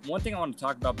then one thing I want to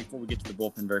talk about before we get to the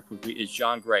bullpen very quickly is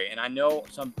John Gray. And I know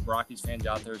some Rockies fans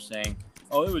out there saying,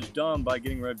 oh, it was dumb by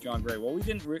getting rid of John Gray. Well, we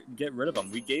didn't get rid of him.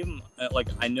 We gave him,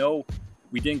 I know –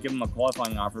 we didn't give him a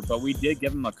qualifying offer, but we did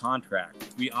give him a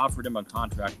contract. We offered him a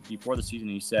contract before the season.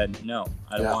 And he said, no,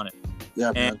 I don't want it.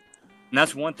 Yeah, and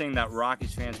that's one thing that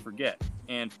Rockies fans forget.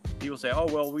 And people say, oh,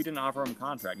 well, we didn't offer him a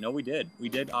contract. No, we did. We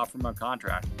did offer him a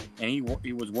contract. And he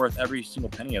was worth every single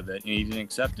penny of it, and he didn't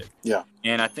accept it. Yeah.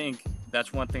 And I think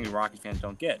that's one thing the Rockies fans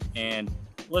don't get. And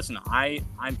listen, I'm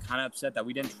kind of upset that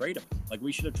we didn't trade him.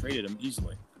 We should have traded him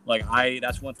easily.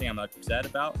 That's one thing I'm upset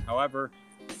about. However,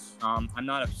 I'm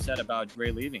not upset about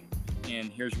Gray leaving, and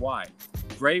here's why.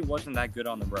 Gray wasn't that good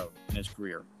on the road in his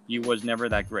career. He was never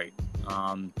that great.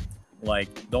 The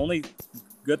only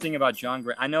good thing about John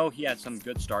Gray, I know he had some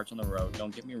good starts on the road,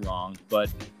 don't get me wrong, but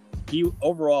he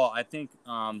overall, I think,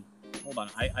 hold on,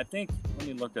 I think, let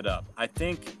me look it up. I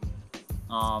think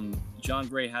John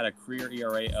Gray had a career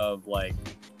ERA of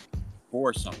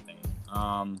 4 something.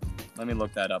 Let me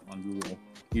look that up on Google.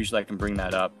 Usually I can bring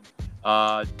that up.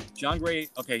 John Gray,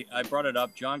 okay, I brought it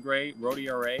up. John Gray, road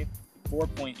ERA,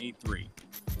 4.83.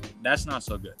 That's not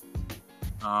so good.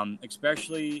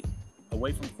 Especially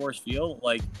away from Coors Field.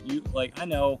 I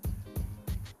know,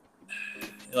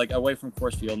 away from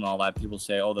Coors Field and all that, people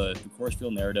say, oh, the Coors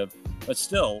Field narrative. But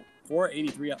still,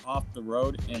 483 off the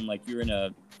road, and you're in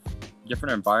a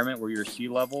different environment where you're sea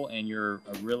level and you're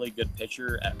a really good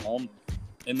pitcher at home.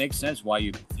 It makes sense why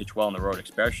you pitch well on the road,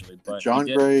 especially. But John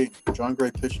Gray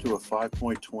pitched to a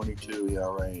 5.22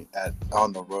 ERA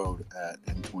on the road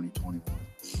in 2021.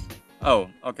 Oh,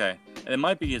 okay. And it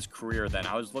might be his career then.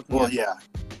 I was looking. Well,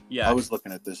 yeah. I was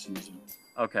looking at this season.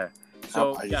 Okay.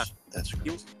 So that's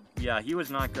crazy. He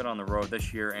was not good on the road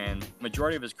this year, and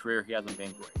majority of his career he hasn't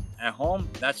been great. At home,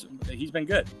 he's been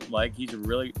good. He's a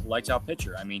really lights out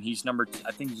pitcher. I mean,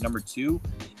 I think he's number 2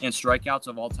 in strikeouts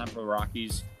of all time for the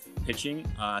Rockies. Pitching,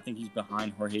 I think he's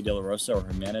behind Jorge De La Rosa or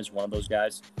Jimenez, one of those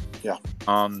guys. Yeah.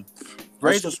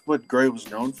 That's just what Gray was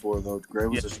known for, though. Gray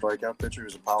was a strikeout pitcher. He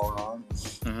was a power arm,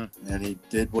 and he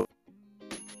did what.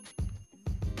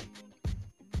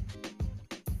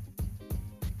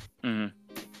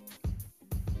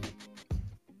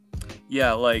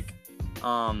 Yeah, like,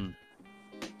 I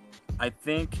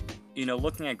think,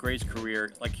 looking at Gray's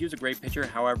career, like he was a great pitcher.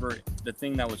 However, the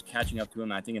thing that was catching up to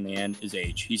him, I think, in the end, is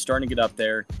age. He's starting to get up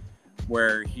there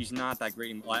where he's not that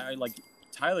great. Like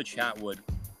Tyler Chatwood,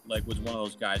 like was one of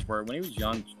those guys where when he was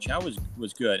young, Chat was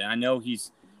good, and I know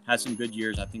he's had some good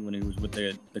years. I think when he was with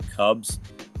the Cubs,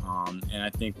 and I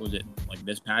think was it like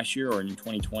this past year or in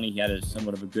 2020, he had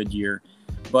somewhat of a good year.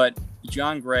 But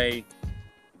John Gray,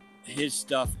 his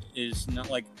stuff is not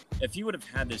like if he would have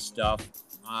had this stuff.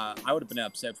 I would have been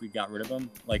upset if we got rid of him.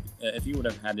 Like, if he would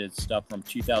have had his stuff from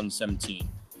 2017.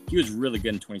 He was really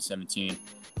good in 2017.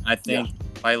 I think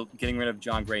by getting rid of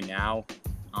John Gray now,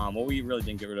 well, we really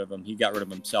didn't get rid of him. He got rid of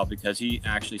himself because he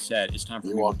actually said it's time for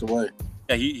me. He walked away.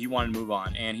 Yeah, he wanted to move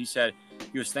on. And he said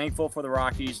he was thankful for the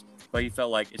Rockies, but he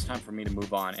felt like it's time for me to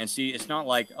move on. And see, it's not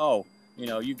like, oh,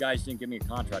 you guys didn't give me a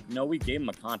contract. No, we gave him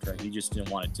a contract. He just didn't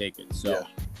want to take it. So,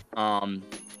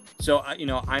 So,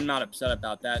 I'm not upset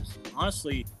about that.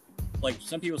 Honestly, like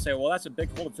some people say, well, that's a big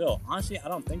hole to fill. Honestly, I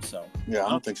don't think so. Yeah, I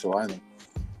don't think so either.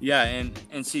 Yeah,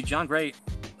 and see, John Gray,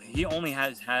 he only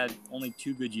has had only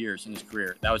 2 good years in his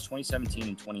career. That was 2017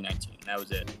 and 2019. That was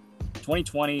it.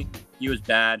 2020, he was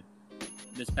bad.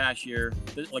 This past year,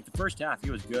 like the first half,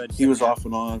 he was good. He was off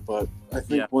and on, but I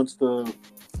think once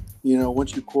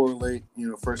you correlate,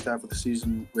 first half of the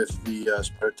season with the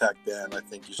spread attack ban, I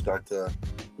think you start to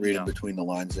read in between the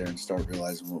lines there and start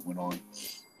realizing what went on.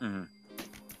 Mm-hmm.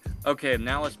 Okay,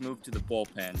 now let's move to the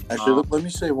bullpen. Actually, let me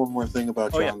say one more thing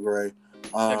about John Gray.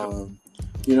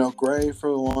 Gray, for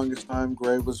the longest time,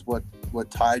 Gray was what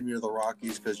tied me to the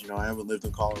Rockies because, I haven't lived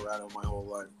in Colorado my whole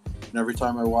life. And every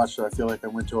time I watched it, I feel like I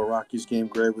went to a Rockies game.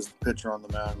 Gray was the pitcher on the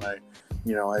mound.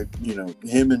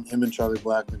 Him and Charlie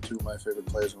Blackmon, 2 of my favorite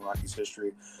players in Rockies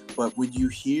history. But when you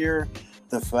hear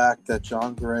the fact that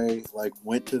John Gray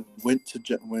went to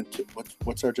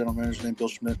what's our general manager's name? Bill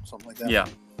Schmidt, something like that. Yeah.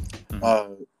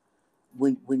 Mm-hmm.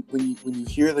 When you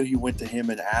hear that he went to him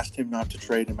and asked him not to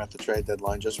trade him at the trade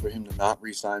deadline just for him to not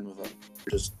re-sign with him,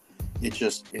 it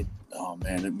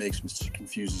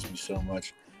confuses me so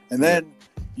much. And then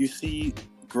you see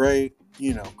Gray.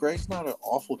 Gray's not an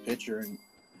awful pitcher,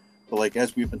 but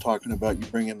as we've been talking about, you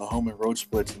bring in the home and road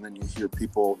splits, and then you hear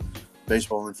baseball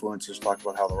influencers talk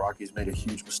about how the Rockies made a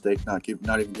huge mistake not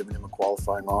even giving him a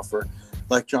qualifying offer.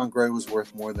 Like John Gray was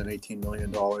worth more than $18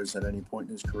 million at any point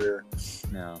in his career.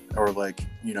 No. Or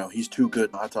he's too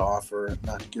good not to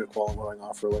get a qualifying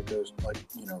offer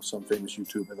some famous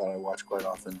YouTuber that I watch quite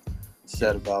often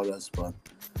said about us. But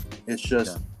it's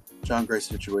just John Gray's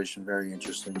situation, very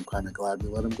interesting. I'm kind of glad we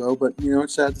let him go, but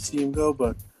it's sad to see him go,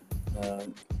 but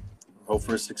hope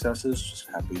for his successes. Just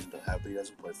happy he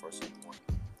doesn't play for us anymore.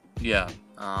 Yeah.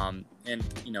 I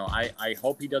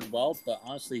hope he does well, but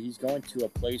honestly, he's going to a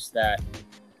place that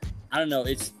I don't know.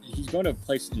 He's going to a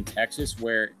place in Texas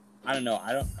where I don't know.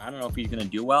 I don't know if he's going to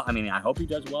do well. I mean, I hope he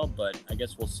does well, but I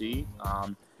guess we'll see.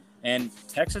 And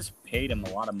Texas paid him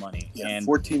a lot of money. Yeah, and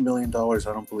 $14 million.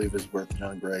 I don't believe is worth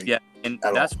John Gray. Yeah, and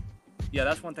that's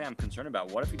one thing I'm concerned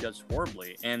about. What if he does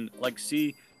horribly? And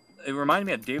it reminded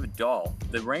me of David Dahl.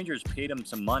 The Rangers paid him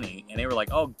some money, and they were like,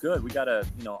 "Oh, good, we got a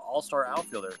all-star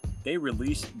outfielder." They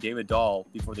released David Dahl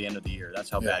before the end of the year. That's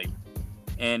how bad he was.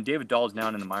 And David Dahl is now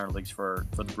in the minor leagues for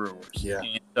the Brewers. Yeah.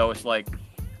 And so it's like,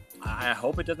 I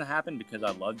hope it doesn't happen because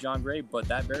I love John Gray, but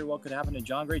that very well could happen to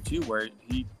John Gray too, where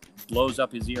he blows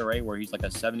up his ERA, where he's like a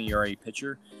 70 ERA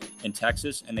pitcher in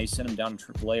Texas, and they send him down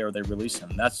to AAA or they release him.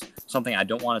 That's something I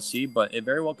don't want to see, but it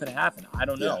very well could happen. I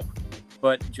don't know.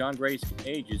 But John Gray's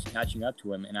age is catching up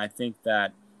to him, and I think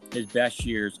that his best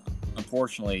years,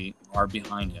 unfortunately, are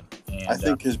behind him. And I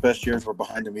think his best years were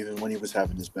behind him even when he was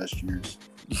having his best years.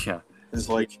 Yeah. It's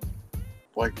like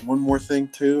one more thing,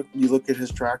 too. You look at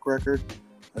his track record.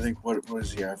 I think, what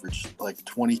is he average?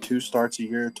 22 starts a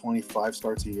year, 25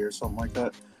 starts a year, something like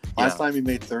that. Last time he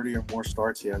made 30 or more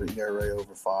starts, he had an ERA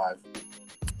over 5.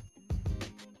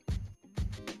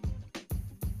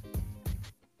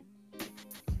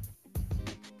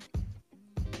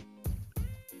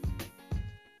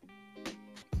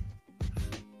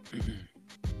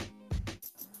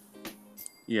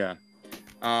 Yeah.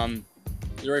 Is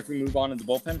it right if we move on to the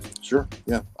bullpen? Sure.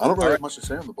 Yeah. I don't really have much to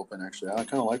say on the bullpen, actually. I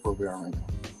kind of like where we are right now.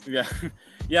 Yeah.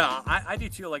 Yeah, I do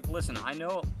too. Listen, I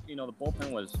know, the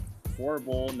bullpen was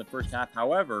horrible in the first half.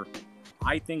 However,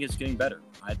 I think it's getting better.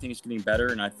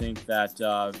 And I think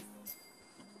that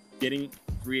getting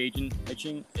free agent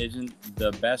pitching isn't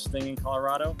the best thing in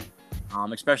Colorado,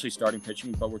 especially starting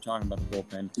pitching, but we're talking about the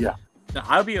bullpen. Yeah. Now,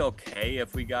 I'll be okay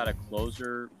if we got a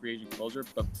free agent closer,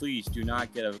 but please do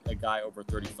not get a guy over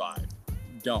 35.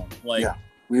 Don't. We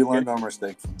learned our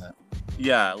mistake from that.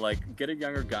 Yeah, like get a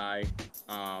younger guy,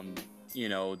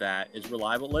 that is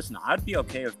reliable. Listen, I'd be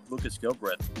okay if Lucas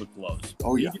Gilbreth looked lows.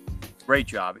 Oh He yeah, did a great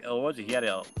job. What was it? He had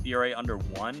a ERA under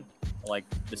 1, like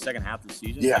the second half of the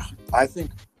season. yeah. I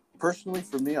think personally,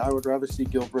 for me, I would rather see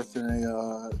Gilbreth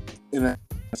in a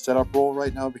setup role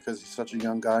right now because he's such a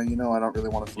young guy. You know, I don't really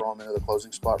want to throw him into the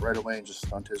closing spot right away and just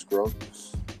stunt his growth.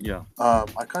 Yeah.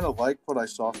 I kind of like what I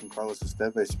saw from Carlos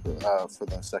Estevez for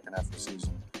the second half of the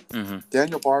season. Mm-hmm.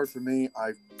 Daniel Bard, for me,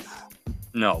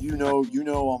 No. you know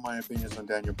all my opinions on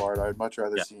Daniel Bard. I'd much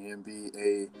rather see him be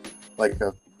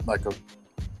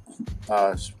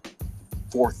a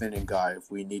fourth inning guy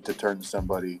if we need to turn to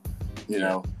somebody. You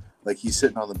know, like he's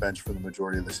sitting on the bench for the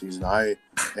majority of the season. I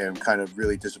am kind of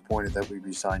really disappointed that we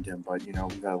re-signed him, but we got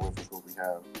to live with what we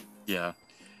have. Yeah.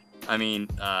 I mean,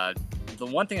 the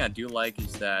one thing I do like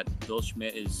is that Bill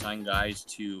Schmidt is signing guys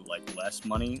to like less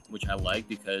money, which I like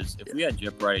because if we had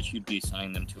Jeff Bridich, he'd be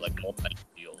signing them to like multi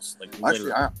deals. Like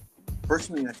actually,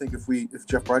 personally, I think if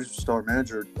Jeff Bridich was still our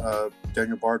manager,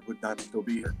 Daniel Bard would not still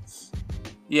be here.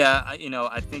 Yeah,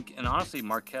 I think, and honestly,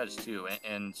 Marquez too,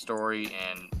 and Story,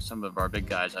 and some of our big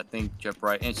guys. I think Jeff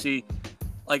Bridich, and see,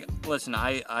 like, listen,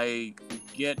 I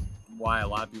get why a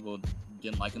lot of people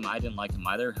didn't like him. I didn't like him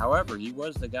either. However, he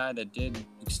was the guy that did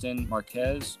extend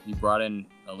Marquez. He brought in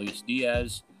Elias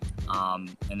Diaz,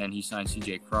 and then he signed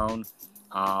CJ Crone.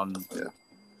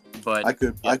 But I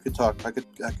could talk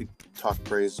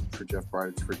praise for Jeff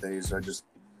Bridich for days.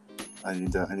 I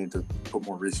need to put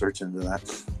more research into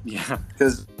that. Yeah,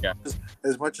 because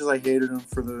as much as I hated him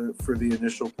for the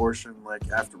initial portion, like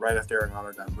right after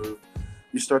Arenado got moved,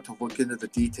 you start to look into the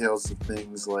details of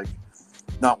things, like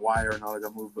not why Arenado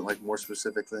got moved, but like more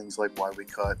specific things, like why we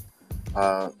cut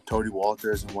Tony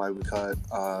Walters and why we cut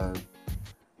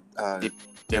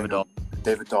David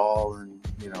Dahl, and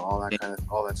all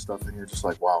that stuff, and you're just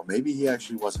like, wow, maybe he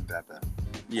actually wasn't that bad.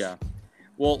 Yeah,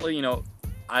 well,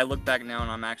 I look back now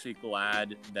and I'm actually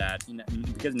glad that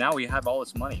because now we have all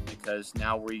this money, because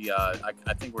now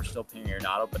I think we're still paying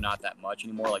Arenado, but not that much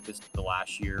anymore. Like this is the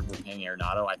last year we're paying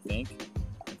Arenado, I think,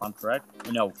 if I'm correct.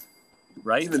 No,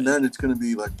 right? Even then, it's going to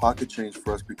be like pocket change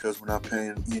for us because we're not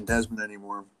paying Ian Desmond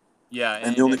anymore. Yeah,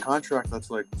 and the only contract that's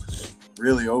like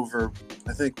really over,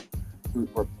 I think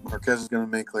Marquez is going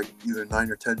to make like either $9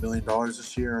 or $10 million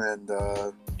this year, and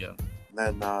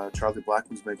then Charlie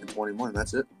Blackmon's making 21.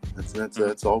 That's it.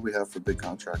 That's all we have for big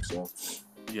contracts.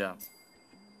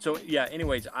 So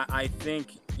anyways, I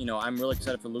think I'm really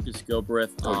excited for Lucas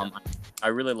Gilbreth. I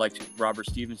really liked Robert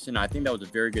Stevenson. I think that was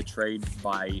a very good trade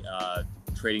by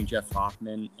trading Jeff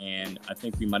Hoffman, and I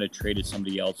think we might have traded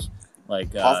somebody else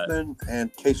like Hoffman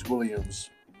and Case Williams.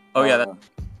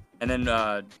 And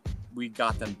then we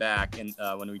got them back, and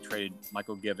when we traded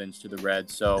Michael Givens to the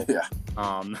Reds, so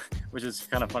which is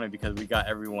kind of funny because we got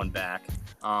everyone back.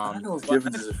 I don't know if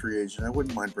Givens is a free agent. I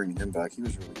wouldn't mind bringing him back. He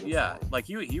was really good. Yeah, like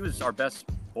he was our best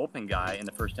bullpen guy in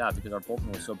the first half because our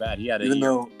bullpen was so bad. He had even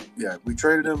though we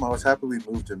traded him, I was happy we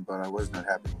moved him, but I was not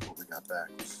happy with what we got back.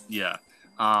 Yeah.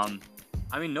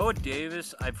 I mean, Noah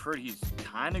Davis, I've heard he's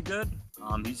kind of good.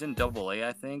 He's in Double-A,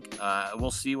 I think.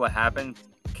 We'll see what happens.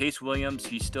 Case Williams,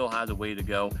 he still has a way to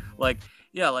go.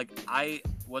 I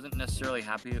wasn't necessarily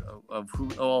happy of who.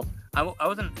 Well, I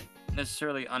wasn't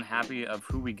necessarily unhappy of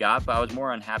who we got, but I was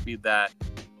more unhappy that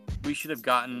we should have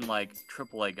gotten like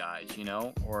AAA guys,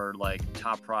 or like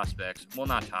top prospects. Well,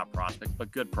 not top prospects,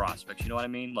 but good prospects. You know what I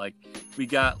mean? Like we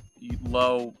got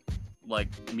low, like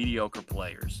mediocre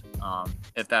players,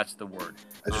 if that's the word.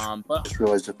 I just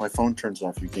realized if my phone turns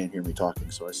off, you can't hear me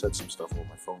talking. So I said some stuff while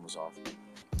my phone was off.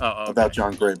 Okay. About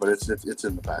John Gray, but it's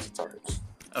in the past. It's all right.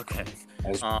 Okay.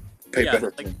 Pay better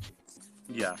attention.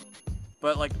 Yeah.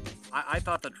 But I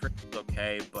thought the trip was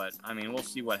okay, but I mean we'll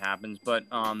see what happens. But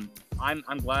I'm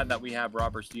glad that we have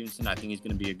Robert Stevenson. I think he's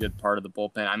going to be a good part of the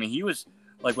bullpen. I mean he was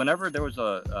like whenever there was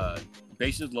a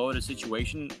bases loaded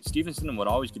situation, Stevenson would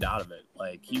always get out of it.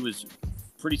 Like he was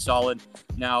pretty solid.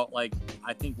 Now I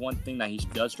think one thing that he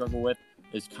does struggle with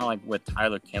is kind of like with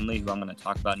Tyler Kinley, who I'm going to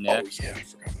talk about next. Oh yeah, I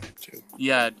forgot that too.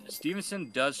 Yeah, Stevenson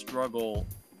does struggle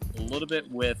a little bit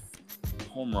with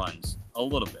home runs. A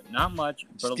little bit, not much,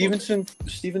 but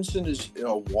Stevenson is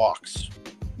walks.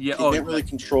 Yeah, he can't really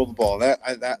control the ball.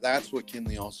 That's what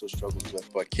Kinley also struggles with.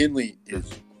 But Kinley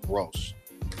is gross.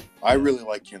 I really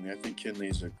like Kinley. I think Kinley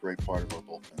is a great part of our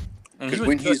bullpen because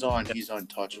when he's on, he's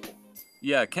untouchable.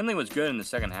 Yeah, Kinley was good in the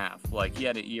second half. Like he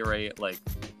had an ERA like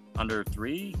under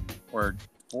 3 or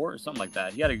 4 or something like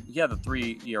that. He had a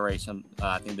 3 ERA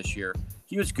I think this year.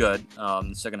 He was good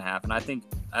in the second half, and I think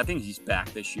he's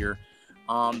back this year.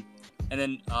 And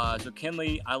then, so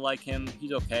Kinley, I like him.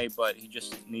 He's okay, but he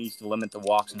just needs to limit the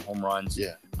walks and home runs.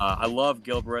 Yeah. I love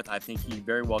Gilbreth. I think he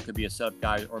very well could be a setup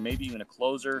guy or maybe even a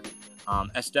closer.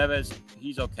 Estevez,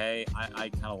 he's okay. I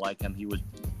kind of like him. He was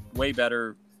way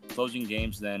better closing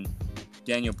games than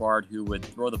Daniel Bard, who would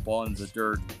throw the ball into the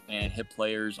dirt and hit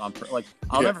players on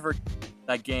I'll never forget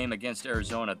that game against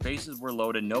Arizona. Bases were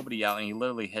loaded, nobody out, and he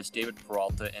literally hits David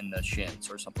Peralta in the shins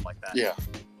or something like that. Yeah.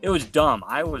 It was dumb.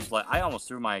 I almost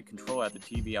threw my controller at the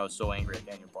TV. I was so angry at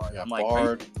Daniel Bard. Yeah, I'm like,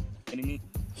 Bard, are you kidding me?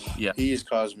 Yeah. He has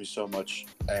caused me so much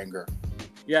anger.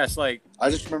 Yeah, it's like I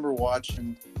just remember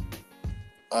watching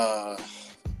a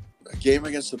game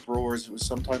against the Brewers. It was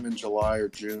sometime in July or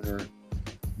June, or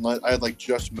I had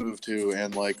just moved to,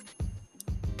 and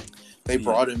they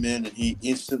brought him in, and he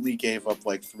instantly gave up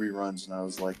 3 runs, and I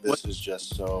was like, "This is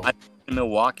just so." In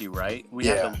Milwaukee, right? We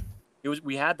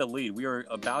had the lead. We were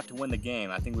about to win the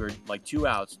game. I think we were 2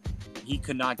 outs. He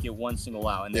could not get one single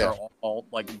out, and they were all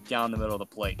down the middle of the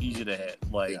plate, easy to hit.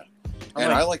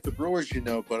 And I like the Brewers,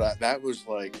 but that was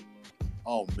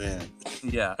oh man.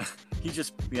 Yeah,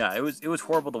 it was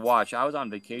horrible to watch. I was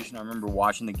on vacation. I remember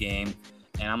watching the game,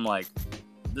 and I'm like,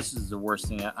 this is the worst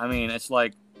thing. I mean, it's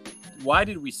why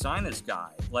did we sign this guy?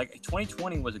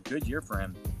 2020 was a good year for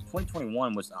him.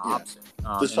 2021 was the opposite.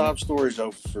 The sob story's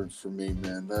over for me,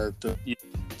 man.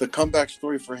 The comeback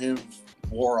story for him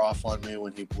wore off on me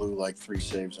when he blew 3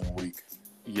 saves in a week.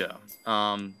 Yeah.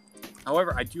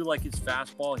 However, I do like his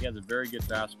fastball. He has a very good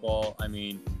fastball. I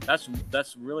mean,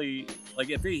 that's really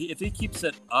if he keeps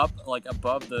it up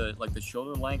above the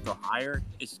shoulder length or higher,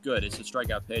 it's good. It's a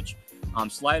strikeout pitch.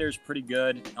 Slider's pretty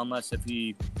good unless if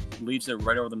he leaves it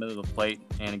right over the middle of the plate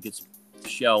and it gets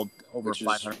shelled over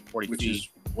 540 feet. Which is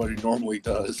what he normally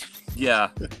does. Yeah.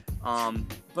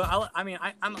 But I'm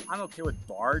okay with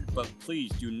Bard, but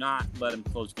please do not let him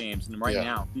close games. And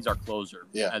now, he's our closer.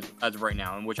 Yeah. As of right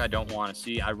now, and which I don't want to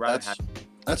see. I'd rather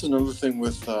That's another thing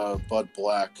with Bud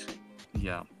Black.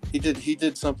 Yeah. He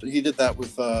did something. He did that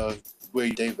with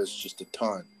Wade Davis just a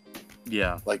ton.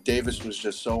 Yeah. Davis was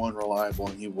just so unreliable,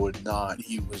 and he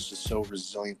was just so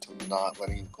resilient to not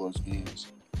letting him close games.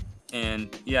 And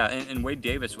and Wade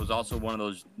Davis was also one of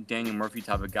those Daniel Murphy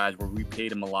type of guys where we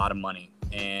paid him a lot of money,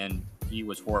 and he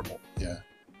was horrible. Yeah.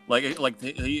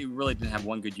 He really didn't have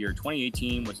one good year.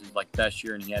 2018 was his best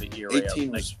year, and he had an ERA.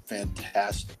 18 was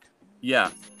fantastic. Yeah.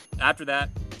 After that,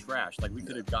 trash. We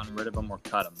could have gotten rid of him or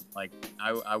cut him.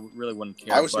 I really wouldn't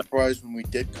care. I was surprised when we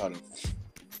did cut him.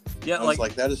 Yeah, I was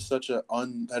that is such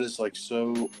that is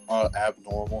so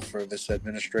abnormal for this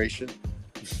administration.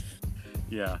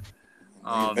 Yeah.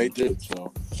 They did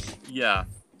so. Yeah.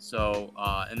 So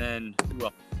and then who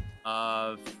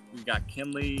else? We got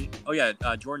Kinley. Oh yeah,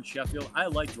 Jordan Sheffield. I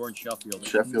like Jordan Sheffield.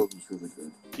 Sheffield was really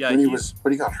good. Yeah,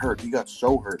 but he got hurt. He got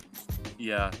so hurt.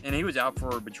 Yeah, and he was out for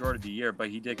a majority of the year, but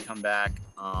he did come back.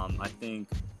 I think.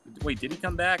 Wait, did he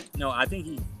come back? No, I think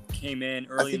he came in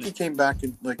early. I think he came back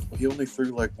and he only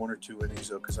threw 1 or 2 innings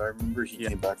though, because I remember he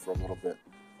came back for a little bit.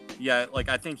 Yeah,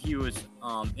 I think he was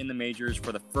in the majors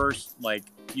for the first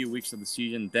few weeks of the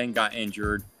season, then got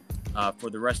injured for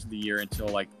the rest of the year until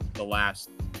the last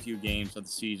few games of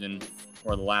the season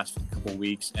or the last couple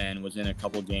weeks, and was in a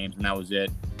couple games, and that was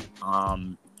it.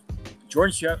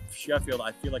 Jordan Sheffield,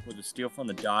 I feel was a steal from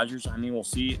the Dodgers. I mean, we'll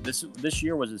see. This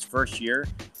year was his first year,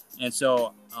 and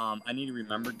so I need to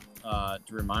remember to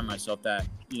remind myself that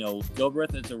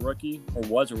Gilbreth is a rookie or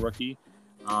was a rookie.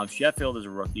 Sheffield is a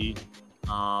rookie.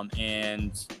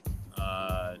 And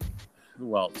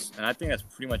who else? And I think that's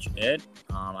pretty much it.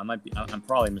 I'm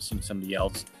probably missing somebody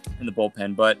else in the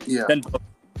bullpen, but Ben,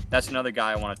 that's another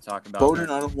guy I want to talk about. Bowden,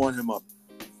 I don't want him up.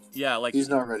 Yeah, he's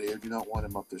not ready. I do not want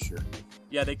him up this year.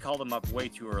 Yeah, they called him up way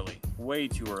too early. Way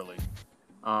too early.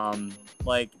 I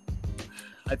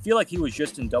feel he was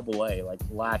just in Double-A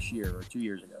last year or 2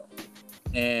 years ago,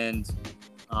 and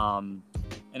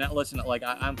listen,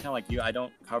 I'm kind of like you. I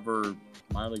don't cover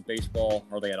minor league baseball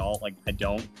hardly at all. I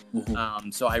don't.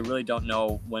 Mm-hmm. So I really don't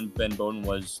know when Ben Bowden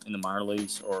was in the minor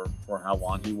leagues or for how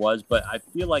long he was, but I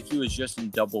feel he was just in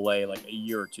Double-A a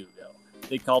year or 2 ago.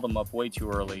 They called him up way too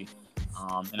early,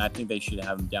 and I think they should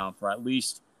have him down for at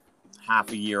least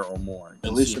half a year or more.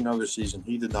 At least another season.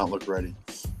 He did not look ready.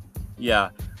 Yeah.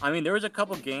 I mean, there was a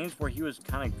couple games where he was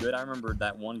kind of good. I remember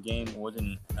that one game was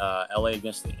in LA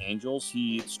against the Angels.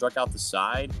 He struck out the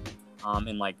side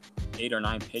in 8 or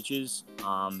 9 pitches.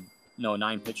 No,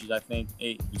 9 pitches, I think.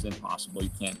 8 is impossible. You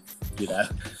can't do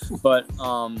that. But,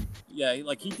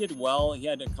 he did well. He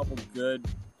had a couple good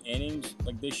innings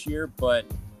this year, but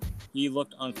he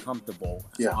looked uncomfortable.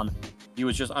 Yeah. He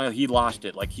was just he lost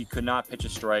it. He could not pitch a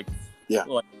strike. Yeah.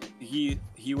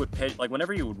 He would pitch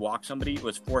whenever he would walk somebody, it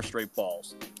was 4 straight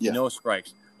balls. Yeah. No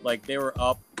strikes. They were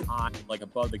up high,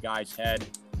 above the guy's head.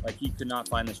 Like, he could not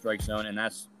find the strike zone, and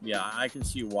that's, I can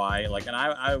see why. Like, and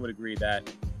I would agree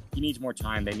that he needs more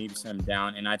time. They need to send him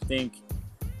down, and I think,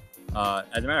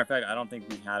 as a matter of fact, I don't think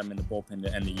we had him in the bullpen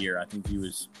to end the year. I think he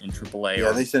was in AAA.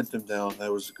 Yeah, they sent him down.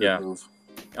 That was a good move.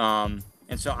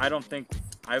 And so I don't think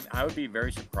I would be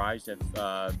very surprised if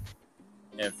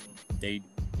they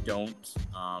don't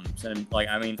send him. Like,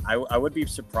 I mean, I would be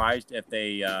surprised if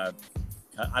they.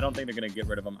 I don't think they're going to get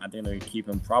rid of him. I think they're going to keep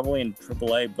him probably in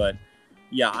AAA. But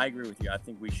yeah, I agree with you. I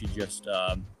think we should just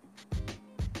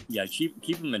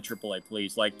keep him in AAA,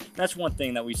 please. Like, that's one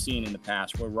thing that we've seen in the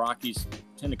past where Rockies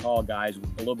tend to call guys a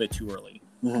little bit too early.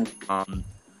 Mm-hmm.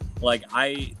 Like,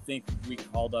 I think we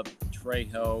called up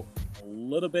Trejo a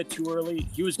little bit too early.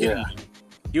 He was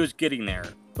getting there,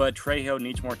 but Trejo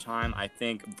needs more time. I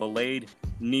think Valade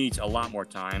needs a lot more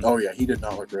time. Oh yeah, he did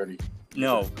not look ready.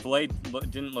 No, Valade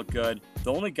didn't look good.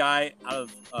 The only guy out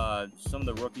of some of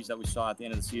the rookies that we saw at the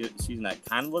end of the season that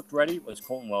kind of looked ready was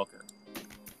Colton Welker.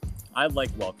 I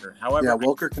like Welker. However,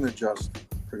 Welker can adjust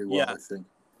pretty well, I think.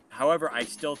 However, I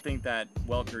still think that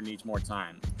Welker needs more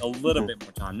time, a little bit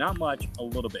more time, not much, a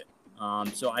little bit.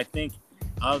 So I think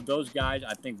out of those guys,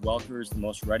 I think Welker is the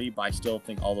most ready, but I still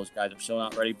think all those guys are still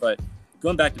not ready. But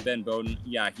going back to Ben Bowden,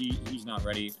 he's not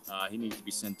ready. He needs to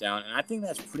be sent down, and I think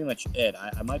that's pretty much it.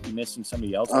 I might be missing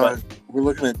somebody else. But we're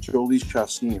looking at Jhoulys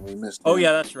Chacin. We missed him. Oh,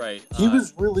 yeah, that's right. He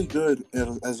was really good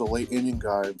as a late inning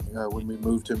guy when we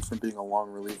moved him from being a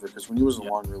long reliever, because when he was a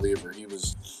long reliever, he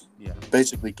was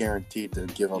basically guaranteed to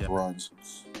give up runs.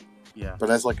 Yeah. But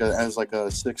as like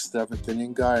a sixth, seventh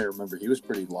inning guy, I remember he was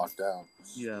pretty locked out.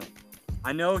 Yeah.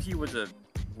 I know he was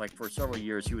for several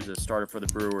years, he was a starter for the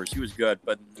Brewers. He was good,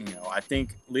 but, I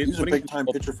think... He was a big-time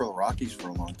pitcher for the Rockies for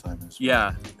a long time.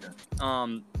 Yeah.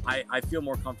 I feel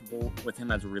more comfortable with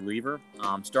him as a reliever.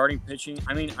 Starting pitching,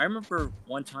 I mean, I remember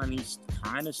one time he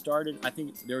kind of started. I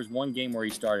think there was one game where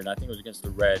he started. I think it was against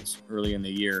the Reds early in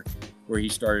the year where he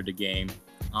started a game.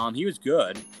 He was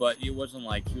good, but it wasn't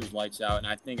like he was lights out, and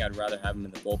I think I'd rather have him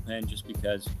in the bullpen just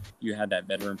because you had that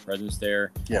veteran presence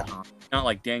there. Yeah. Not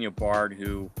like Daniel Bard,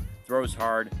 who throws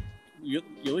hard.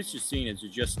 Jhoulys Chacin is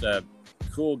just a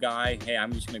cool guy. Hey,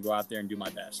 I'm just going to go out there and do my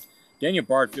best. Daniel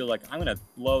Bard feels like, I'm going to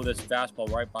blow this fastball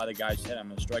right by the guy's head. I'm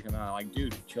going to strike him out. I'm like,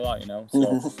 dude, chill out,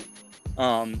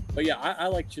 So, but yeah, I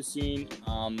like Chacin.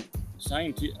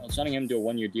 Signing him to a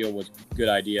 1-year deal was a good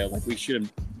idea. Like, we should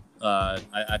have,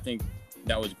 I think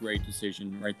that was a great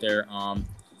decision right there. And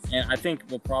I think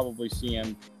we'll probably see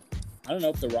him. I don't know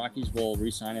if the Rockies will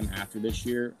re-sign him after this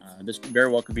year. This very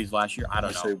well could be his last year. I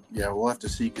don't know. We'll have to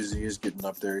see because he is getting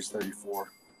up there. He's 34.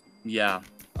 Yeah.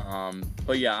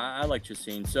 But yeah, I like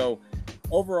Chacin. So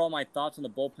overall, my thoughts on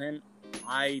the bullpen,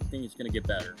 I think it's going to get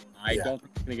better. I don't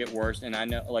think it's going to get worse. And I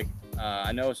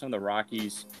know some of the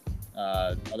Rockies,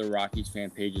 other Rockies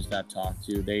fan pages that I've talked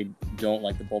to, they don't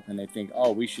like the bullpen. They think,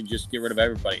 we should just get rid of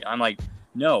everybody. I'm like,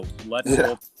 no, let the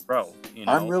bullpen grow.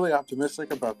 I'm really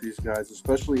optimistic about these guys,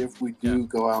 especially if we do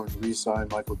go out and re-sign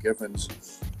Michael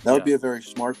Givens. That would be a very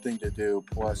smart thing to do.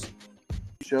 Plus,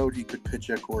 he showed he could pitch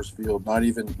at Coors Field. Not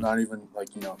even like,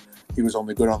 he was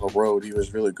only good on the road. He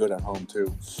was really good at home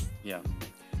too. Yeah.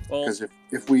 Because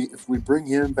if we bring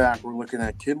him back, we're looking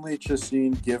at Kinley,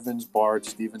 Chacin, Givens, Bard,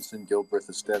 Stevenson, Gilbreth,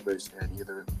 Esteves,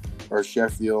 and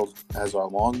Sheffield as our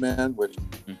long man, which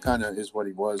kind of is what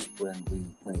he was when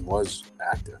he was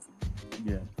active.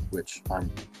 Yeah. Which I'm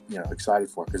excited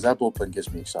for, because that bullpen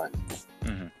gets me excited.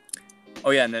 Mm-hmm.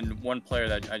 Oh yeah, and then one player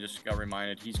that I just got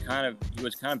reminded, he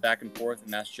was kind of back and forth,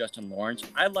 and that's Justin Lawrence.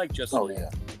 I like Justin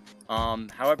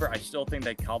Lawrence. However, I still think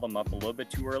they called him up a little bit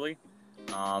too early.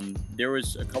 There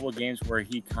was a couple of games where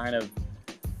he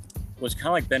was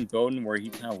like Ben Bowden, where he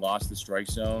kind of lost the strike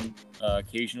zone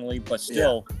occasionally, but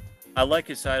still, I like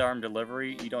his sidearm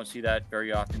delivery. You don't see that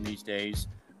very often these days.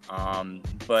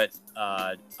 But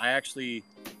I actually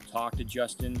talked to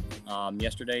Justin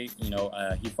yesterday.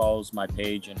 He follows my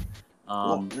page, and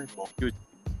very cool.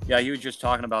 he was just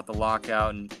talking about the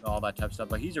lockout and all that type of stuff.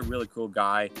 But he's a really cool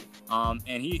guy. And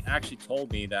he actually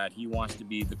told me that he wants to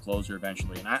be the closer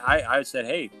eventually. And I said,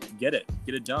 hey, get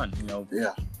it done.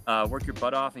 Work your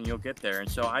butt off and you'll get there. And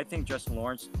so I think Justin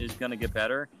Lawrence is going to get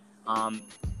better.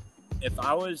 If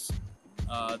I was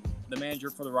the manager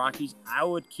for the Rockies, I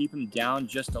would keep him down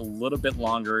just a little bit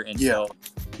longer until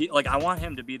I want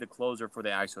him to be the closer for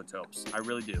the Isotopes. I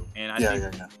really do. And I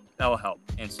think that will help.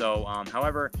 And so,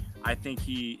 however, I think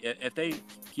if they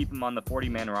keep him on the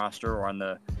 40-man roster or on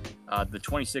the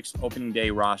 26th opening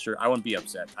day roster, I wouldn't be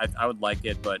upset. I would like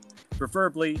it, but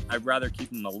preferably I'd rather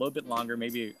keep him a little bit longer,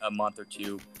 maybe a month or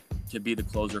two, to be the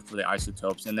closer for the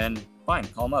Isotopes. And then, fine,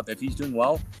 call him up. If he's doing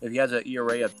well, if he has an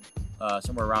ERA of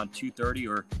somewhere around 2.30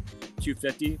 or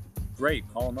 250, great,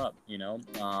 call him up.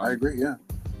 I agree. Yeah,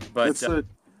 But that's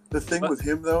the thing with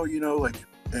him, though.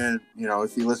 And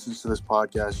if he listens to this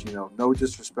podcast, no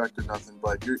disrespect or nothing,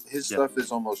 but his stuff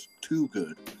is almost too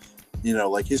good.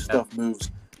 Like his stuff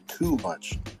moves too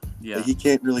much. Yeah, like he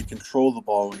can't really control the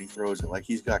ball when he throws it. Like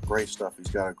he's got great stuff.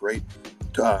 He's got a great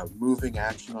moving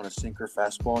action on a sinker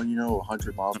fastball.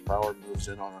 100 miles per hour, moves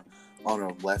in on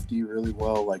a lefty really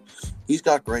well. Like he's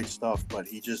got great stuff, but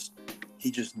he just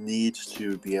needs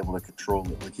to be able to control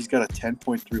it. Like he's got a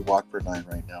 10.3 walk per nine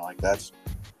right now. Like that's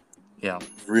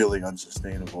really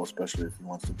unsustainable, especially if he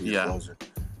wants to be a closer.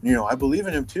 I believe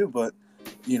in him too, but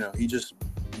he just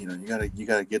you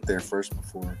gotta get there first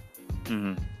before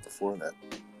that.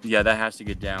 Yeah, that has to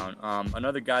get down.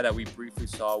 Another guy that we briefly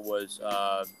saw was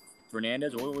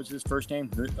Fernandez. What was his first name?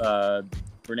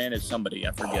 Fernandez somebody,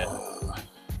 I forget.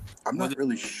 I'm not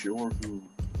really sure who.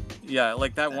 Yeah,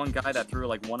 like that one guy that threw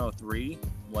like 103,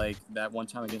 like that one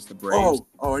time against the Braves.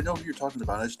 Oh, I know who you're talking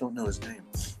about. I just don't know his name.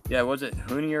 Yeah, was it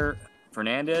Junior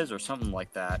Fernandez or something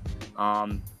like that?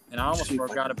 And I almost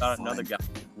forgot about another guy,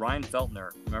 Ryan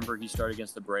Feltner. Remember, he started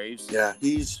against the Braves. Yeah,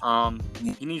 he needs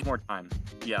more time.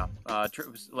 Yeah, put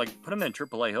him in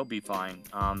AAA, he'll be fine.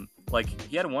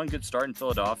 He had one good start in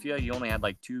Philadelphia. He only had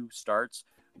like 2 starts.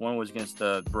 One was against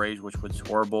the Braves, which was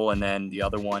horrible, and then the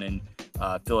other one in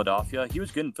Philadelphia. He was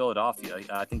good in Philadelphia.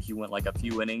 I think he went like a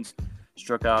few innings,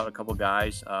 struck out a couple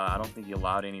guys. I don't think he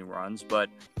allowed any runs, but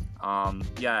have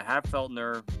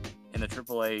Feltner in the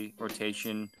AAA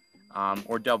rotation.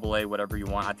 Or AA, whatever you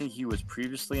want. I think he was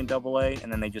previously in AA, and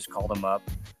then they just called him up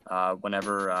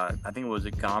whenever, I think it was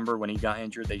at Gomber when he got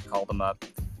injured, they called him up.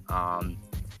 I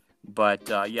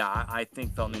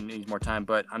think Feltner needs more time,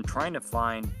 but I'm trying to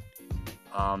find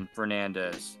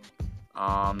Fernandez.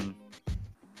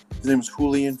 His name is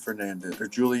Julian Fernandez.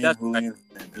 Fernandez.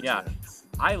 Yeah,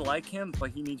 I like him,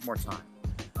 but he needs more time.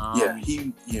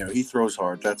 He throws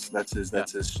hard. That's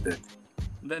his shtick.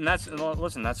 And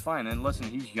that's fine. And listen,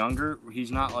 he's younger. He's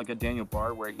not like a Daniel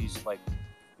Bard where he's like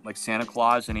Santa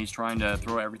Claus and he's trying to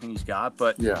throw everything he's got.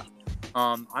 But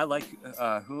I like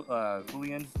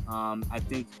Julian. I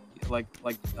think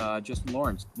Justin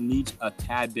Lawrence needs a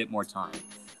tad bit more time.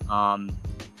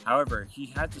 However, he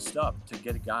had the stuff to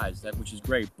get guys which is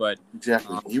great. But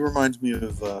exactly, he reminds me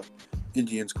of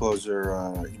Indians closer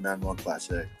Emmanuel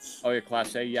Clase. Oh yeah,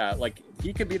 Clase. Yeah, like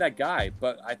he could be that guy,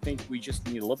 but I think we just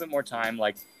need a little bit more time.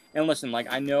 And listen,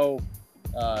 I know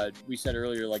we said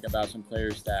earlier about some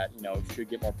players that should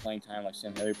get more playing time, like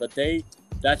Sam Hilliard, but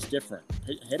that's different.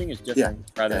 Hitting is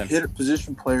different.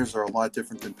 Position players are a lot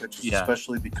different than pitchers,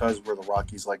 especially because we're the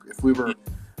Rockies. Like if we were,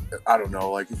 I don't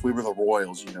know, if we were the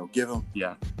Royals, give them,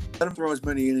 let them throw as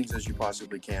many innings as you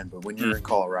possibly can. But when you're in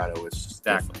Colorado, it's just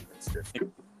different. It's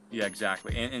different. Yeah,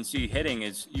 exactly. And see, hitting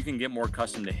is, you can get more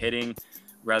accustomed to hitting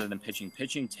rather than pitching.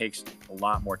 Pitching takes a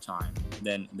lot more time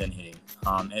than hitting,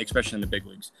 especially in the big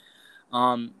leagues.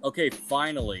 Okay,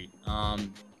 finally.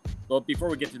 But before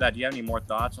we get to that, do you have any more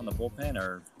thoughts on the bullpen?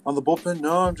 Or on the bullpen?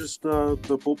 No, I'm just the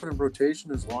bullpen in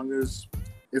rotation. As long as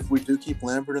if we do keep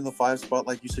Lambert in the 5 spot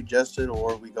like you suggested,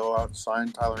 or we go out and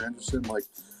sign Tyler Anderson,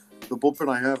 the bullpen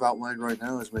I have outlined right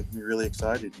now is making me really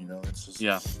excited. It's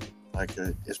just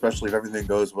especially if everything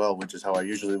goes well, which is how I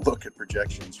usually look at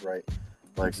projections, right?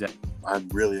 Exactly. I'm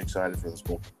really excited for this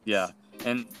bullpen. Yeah,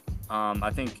 and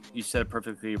I think you said it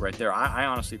perfectly right there. I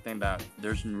honestly think that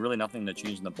there's really nothing to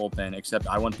change in the bullpen, except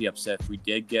I wouldn't be upset if we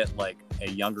did get a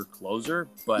younger closer,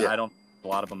 but I don't a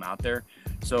lot of them out there.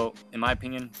 So, in my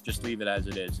opinion, just leave it as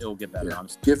it is. It will get better,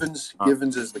 honestly. Givens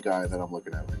is the guy that I'm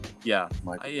looking at right now.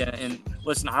 Yeah. And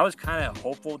listen, I was kind of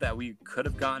hopeful that we could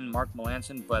have gotten Mark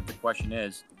Melancon, but the question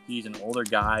is, he's an older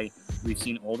guy. We've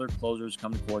seen older closers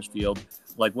come to Coors Field.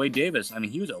 Like Wade Davis, I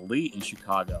mean, he was elite in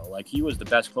Chicago. He was the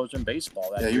best closer in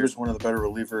baseball that year. He was one of the better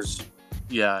relievers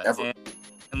ever.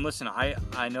 And listen,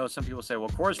 I know some people say, well,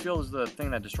 Coors Field is the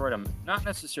thing that destroyed him. Not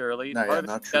necessarily.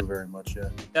 Not true very much,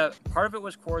 Yeah, part of it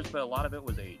was Coors, but a lot of it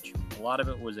was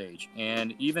age.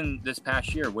 And even this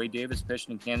past year, Wade Davis pitched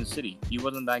in Kansas City. He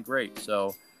wasn't that great.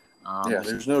 So,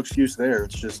 there's no excuse there.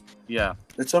 It's just,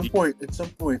 at some point,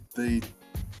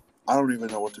 I don't even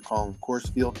know what to call them.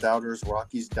 Coors Field doubters,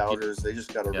 Rockies doubters. They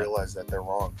just got to realize that they're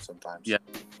wrong sometimes. Yeah.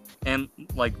 And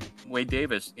Wade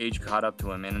Davis, age caught up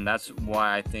to him, and that's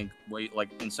why I think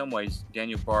in some ways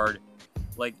Daniel Bard,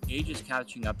 age is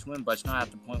catching up to him, but it's not at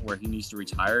the point where he needs to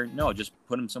retire. No, just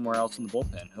put him somewhere else in the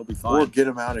bullpen. He'll be fine. Or get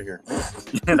him out of here. That's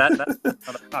another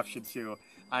option too.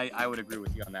 I would agree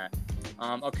with you on that.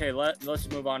 Okay, let's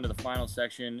move on to the final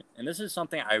section, and this is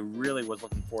something I really was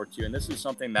looking forward to, and this is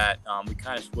something that we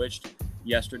kind of switched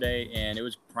yesterday, and it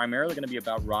was primarily going to be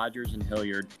about Rogers and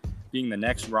Hilliard. being the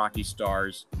next Rocky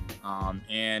stars.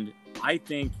 And I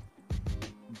think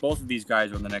both of these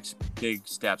guys are the next big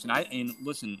steps. And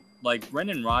listen, like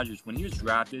Brendan Rodgers, when he was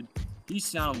drafted, he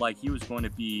sounded like he was going to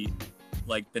be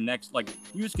like the next, like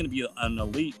he was going to be an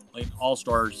elite, like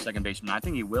all-star second baseman. I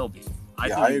think he will be.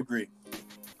 I agree.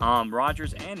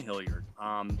 Rodgers and Hilliard.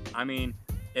 I mean,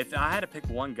 if I had to pick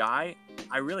one guy,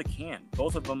 I really can't.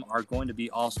 Both of them are going to be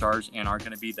all-stars and are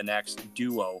going to be the next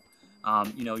duo.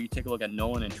 You take a look at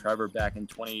Nolan and Trevor back in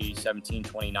 2017,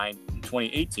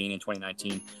 2018, and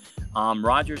 2019.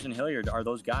 Rodgers and Hilliard are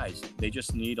those guys. They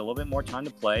just need a little bit more time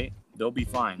to play. They'll be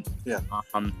fine. Yeah.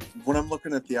 When I'm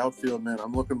looking at the outfield, man,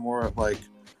 I'm looking more at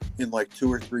in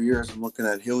 2 or 3 years, I'm looking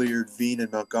at Hilliard, Veen,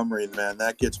 and Montgomery, and man,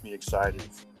 that gets me excited.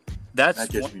 That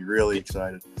gets me really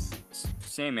excited.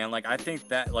 Same, man. Like I think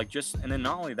that, and then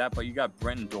not only that, but you got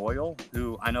Brenton Doyle,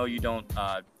 who I know you don't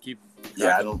keep.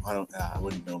 Yeah, I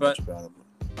wouldn't know much about him.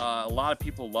 A lot of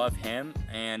people love him,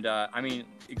 and I mean,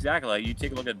 exactly. Like, you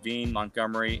take a look at Veen,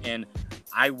 Montgomery, and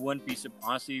I wouldn't be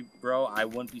honestly, bro. I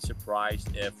wouldn't be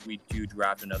surprised if we do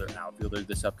draft another outfielder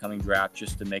this upcoming draft,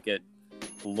 just to make it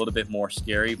a little bit more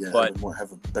scary. Yeah, but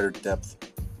have a better depth.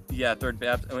 Yeah, third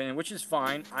depth, which is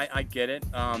fine. I get it.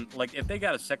 Like if they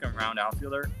got a second round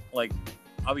outfielder, like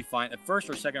I'll be fine. At first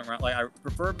or second round, like I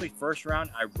preferably first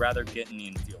round. I'd rather get in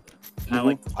the infielder.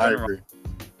 Mm-hmm. I agree.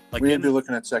 Like we need to be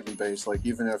looking at second base. Like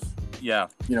even if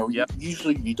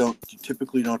usually you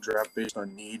typically don't draft based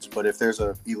on needs, but if there's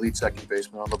a elite second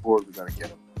baseman on the board, we gotta get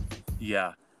him.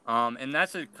 Yeah. And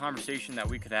that's a conversation that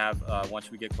we could have once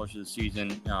we get closer to the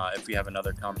season, if we have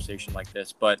another conversation like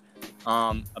this, but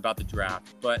about the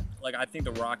draft. But like I think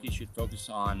the Rockies should focus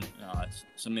on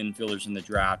some infielders in the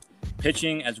draft,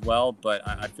 pitching as well. But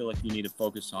I feel like you need to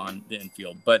focus on the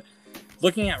infield. But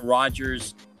looking at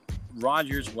Rodgers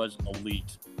was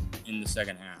elite in the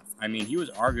second half. I mean, he was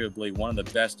arguably one of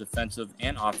the best defensive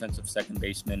and offensive second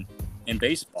basemen in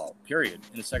baseball, period,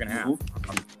 in the second half.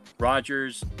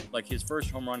 Rodgers, like his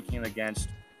first home run came against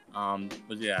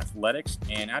was the Athletics,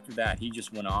 and after that he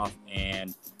just went off.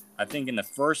 And I think in the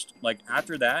first, like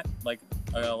after that, like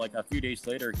a few days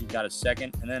later he got a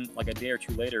second, and then like a day or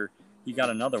two later he got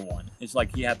another one. It's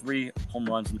like he had 3 home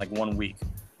runs in like 1 week,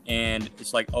 and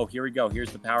it's like, oh, here we go,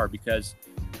 here's the power. Because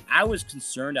I was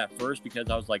concerned at first, because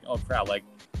I was like, oh crap, like,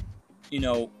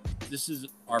 this is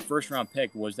our first round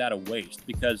pick. Was that a waste?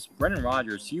 Because Brendan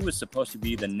Rodgers, he was supposed to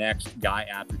be the next guy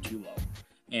after Tulo.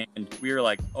 And we were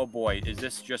like, oh boy, is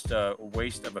this just a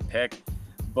waste of a pick?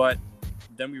 But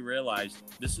then we realized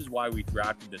this is why we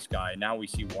drafted this guy. And now we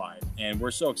see why. And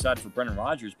we're so excited for Brendan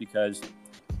Rodgers, because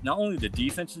not only the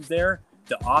defense is there,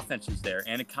 the offense is there.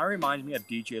 And it kind of reminds me of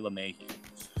DJ LeMahieu.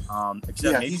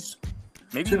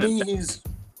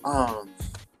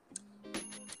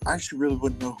 I actually really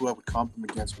wouldn't know who I would comp him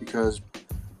against, because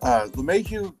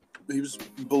LeMahieu, he was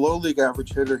below league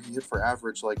average hitter. He hit for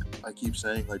average. Like I keep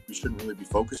saying, like we shouldn't really be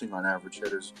focusing on average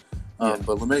hitters. But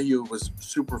LeMahieu was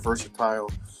super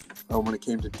versatile when it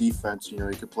came to defense. He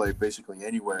could play basically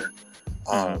anywhere.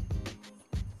 But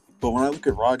when I look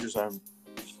at Rodgers, I'm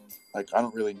like, I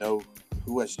don't really know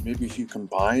who I see. Maybe if you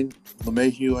combine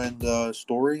LeMahieu and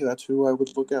Story, that's who I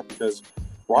would look at, because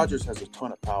Rodgers has a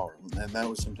ton of power, and that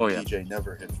was something DJ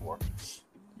never hit for.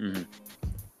 Mm-hmm.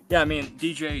 Yeah, I mean,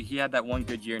 DJ, he had that one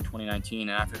good year in 2019,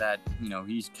 and after that,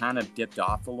 he's kind of dipped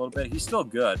off a little bit. He's still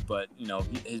good, but,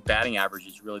 his batting average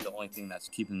is really the only thing that's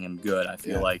keeping him good, I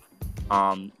feel like.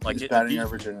 His batting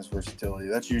average and his versatility,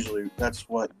 that's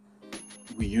what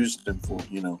we used him for,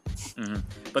 Mm-hmm.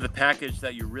 But the package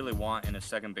that you really want in a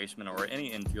second baseman or any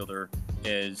infielder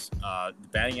is the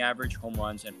batting average, home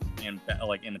runs, and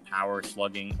like in the power,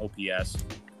 slugging, OPS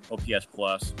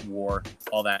plus, WAR,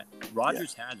 all that.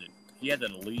 Rodgers has it. He has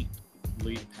an elite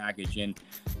package. And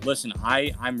listen,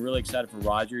 I'm really excited for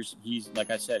Rodgers. He's,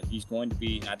 like I said, he's going to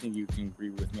be, and I think you can agree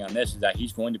with me on this, is that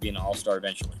he's going to be an all-star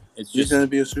eventually. He's going to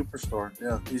be a superstar.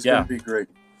 Yeah, he's going to be great.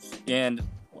 And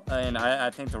I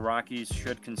think the Rockies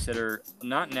should consider,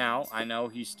 not now, I know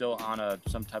he's still on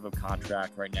some type of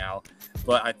contract right now,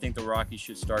 but I think the Rockies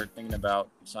should start thinking about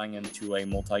signing him to a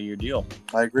multi-year deal.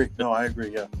 I agree.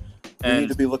 Yeah. We need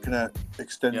to be looking at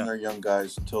extending our young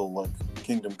guys until like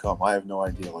Kingdom Come. I have no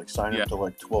idea. Like sign them to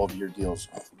like 12-year deals.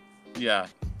 Yeah.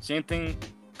 Same thing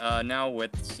now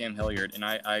with Sam Hilliard, and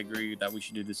I agree that we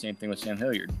should do the same thing with Sam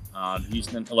Hilliard.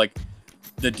 He's like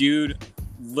the dude,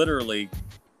 literally.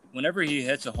 Whenever he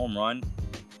hits a home run,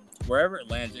 wherever it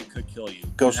lands, it could kill you.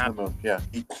 Goes to the moon, yeah.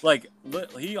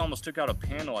 He almost took out a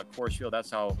panel at Coors Field.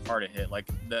 That's how hard it hit. Like,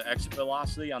 the exit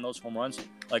velocity on those home runs,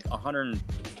 like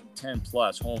 110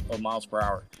 plus miles per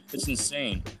hour. It's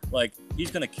insane. Like,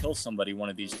 he's going to kill somebody one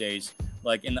of these days.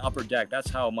 like in the upper deck. That's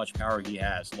how much power he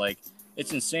has. Like,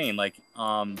 it's insane. Like,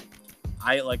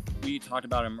 we talked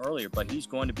about him earlier, but he's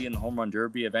going to be in the home run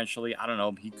derby eventually. I don't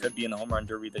know. He could be in the home run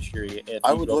derby this year.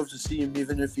 I would love to see him,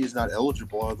 even if he's not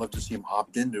eligible. I'd love to see him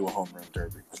opt into a home run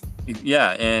derby.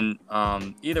 Yeah, and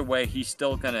either way, he's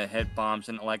still gonna hit bombs.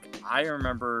 And like, I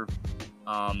remember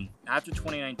after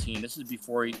 2019, this is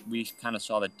before we kind of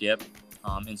saw the dip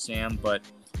in Sam, but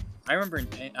I remember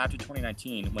after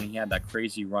 2019 when he had that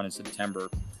crazy run in September,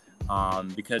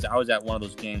 because I was at one of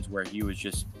those games where he was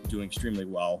just doing extremely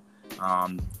well.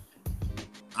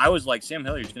 I was like, Sam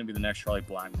Hilliard's going to be the next Charlie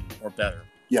Blackmon or better.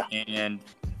 Yeah. And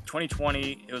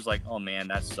 2020, it was like, oh man,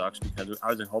 that sucks, because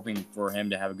I was hoping for him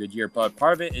to have a good year. But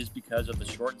part of it is because of the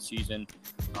shortened season.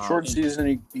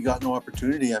 He got no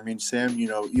opportunity. I mean, Sam,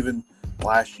 even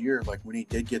last year, like when he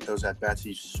did get those at bats,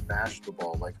 he smashed the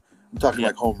ball. Like, I'm talking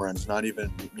like home runs, not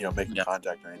even, making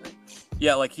contact or anything.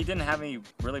 Yeah, like he didn't have any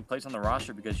really place on the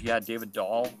roster because you had David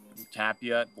Dahl,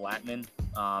 Tapia, Blackmon,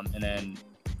 and then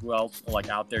who else like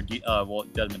out there?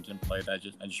 Desmond didn't play. I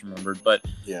just remembered. But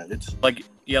yeah, it's like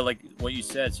what you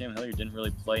said. Sam Hilliard didn't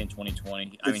really play in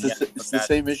 2020. It's the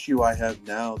same issue I have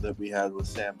now that we had with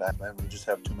Sam back then. We just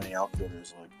have too many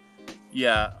outfielders.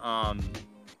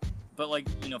 But like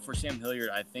for Sam Hilliard,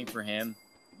 I think for him,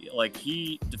 like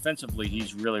defensively,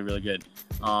 he's really really good.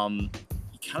 He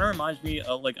kind of reminds me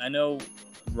of I know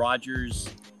Rogers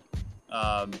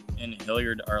and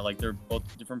Hilliard are like, they're both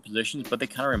different positions, but they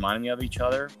kind of remind me of each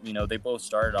other. They both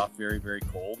started off very, very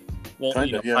cold. Well,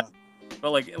 yeah.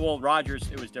 But Rogers,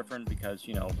 it was different because,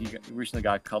 he recently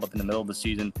got called up in the middle of the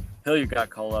season. Hilliard got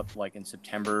called up like in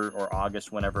September or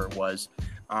August, whenever it was.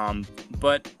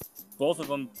 But both of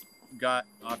them got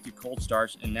off to cold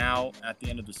starts, and now at the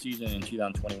end of the season in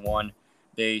 2021,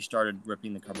 they started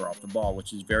ripping the cover off the ball,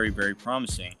 which is very, very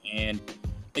promising. And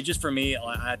it just, for me,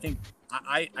 I think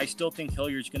I still think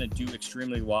Hilliard's going to do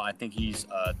extremely well. I think he's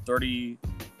a 30,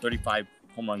 35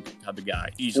 home run type of guy.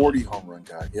 Easily. 40 home run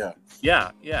guy, yeah.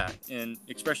 Yeah, and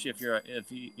especially if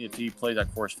he plays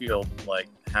at Coors Field like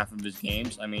half of his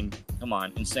games. I mean, come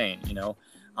on, insane. The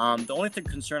only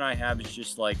concern I have is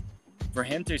just like, for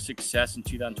him to success in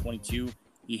 2022,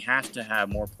 he has to have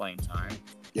more playing time.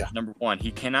 Yeah. Number one,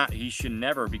 he should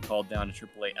never be called down to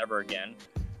AAA ever again.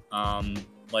 Not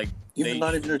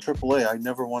even a AAA. I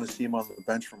never want to see him on the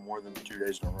bench for more than 2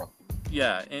 days in a row.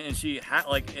 Yeah, and see,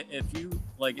 if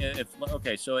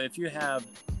you have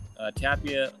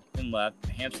Tapia in left,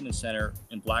 Hampson in center,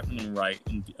 and Blackmon in right,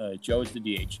 and Joe is the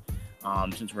DH.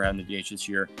 Since we're having the DH this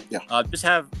year, just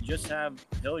have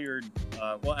Hilliard.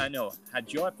 Had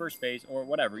Joe at first base or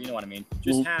whatever, you know what I mean.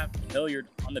 Just have Hilliard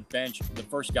on the bench, the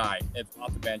first guy, if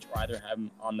off the bench, or either have him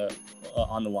on the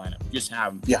lineup. Just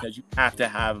have him because you have to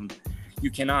have him. You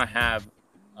cannot have,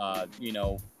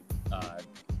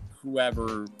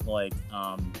 whoever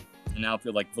an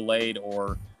outfield like Valade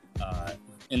or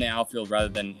in the outfield rather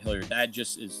than Hilliard. That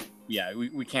just is,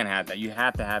 we can't have that. You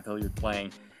have to have Hilliard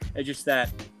playing. It's just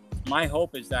that my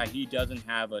hope is that he doesn't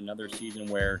have another season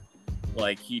where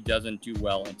he doesn't do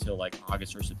well until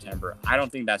August or September. I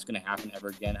don't think that's going to happen ever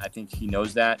again. I think he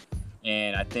knows that.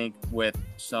 And I think with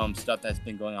some stuff that's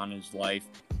been going on in his life,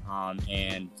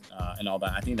 and all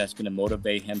that, I think that's going to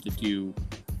motivate him to do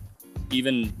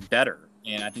even better.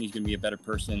 And I think he's going to be a better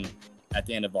person at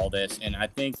the end of all this. And I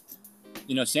think,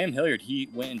 Sam Hilliard, he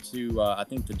went into, I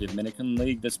think, the Dominican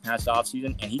League this past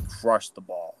offseason, and he crushed the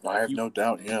ball. I have no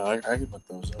doubt. Yeah, I can look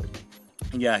those up.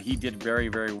 Yeah, he did very,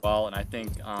 very well. And I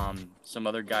think some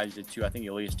other guys did too. I think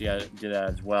Elias did that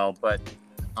as well. But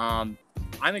I'm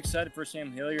excited for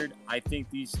Sam Hilliard. I think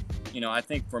I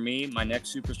think for me, my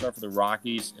next superstar for the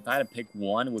Rockies, if I had to pick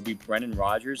one, would be Brendan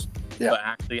Rodgers. Yeah. But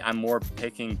actually, I'm more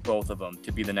picking both of them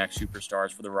to be the next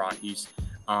superstars for the Rockies.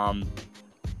 I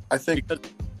think.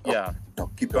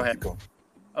 Keep going.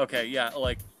 Okay, yeah.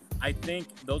 I think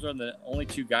those are the only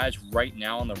two guys right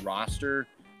now on the roster.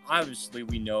 Obviously,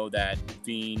 we know that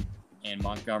Dean and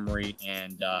Montgomery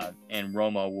and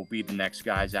Romo will be the next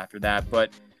guys after that.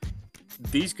 But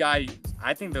these guys,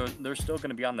 I think they're still going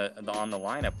to be on the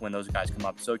lineup when those guys come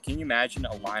up. So can you imagine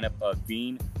a lineup of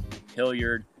Bean,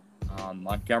 Hilliard,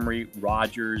 Montgomery,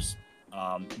 Rogers,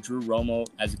 Drew Romo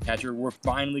as a catcher? We're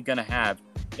finally going to have,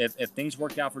 if things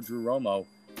work out for Drew Romo,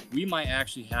 we might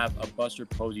actually have a Buster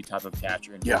Posey type of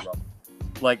catcher in Drew Romo.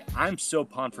 I'm so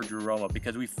pumped for Drew Romo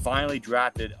because we finally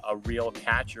drafted a real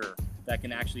catcher that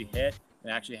can actually hit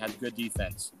and actually has good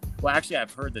defense. Well, actually,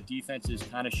 I've heard the defense is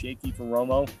kind of shaky for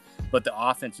Romo, but the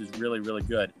offense is really, really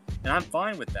good. And I'm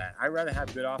fine with that. I'd rather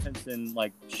have good offense than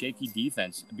shaky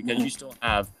defense because you still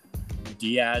have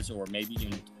Diaz, or maybe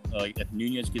even if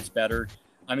Nunez gets better.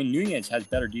 I mean, Nunez has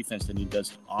better defense than he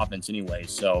does offense anyway.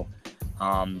 So,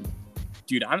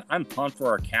 dude, I'm pumped for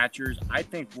our catchers. I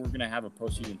think we're gonna have a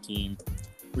postseason team,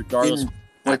 regardless.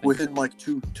 Within like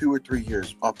two or 3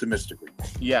 years, optimistically.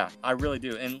 Yeah, I really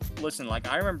do. And listen,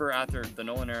 like I remember after the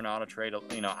Nolan Arenado trade,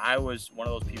 I was one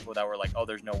of those people that were like, "Oh,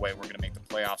 there's no way we're gonna make the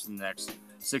playoffs in the next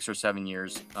 6 or 7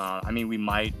 years." I mean, we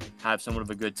might have somewhat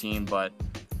of a good team, but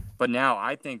now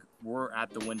I think we're at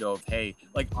the window of, hey,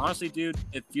 like honestly, dude,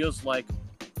 it feels like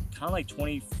kind of like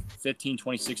 2015,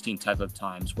 2016 type of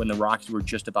times when the Rockies were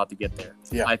just about to get there.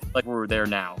 Yeah, I feel like we're there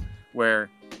now, where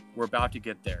we're about to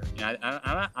get there. And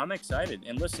I'm excited.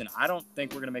 And listen, I don't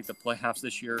think we're going to make the playoffs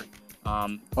this year.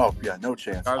 Oh, yeah, no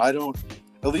chance. I don't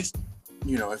 – at least,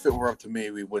 if it were up to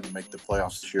me, we wouldn't make the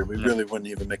playoffs this year. We really wouldn't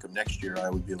even make them next year. I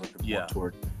would be looking more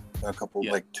toward a couple,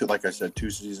 like I said, 2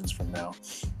 seasons from now.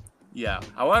 Yeah.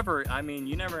 However, I mean,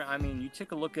 you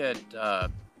take a look at the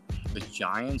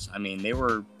Giants. I mean, they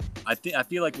were – I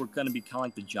feel like we're going to be kind of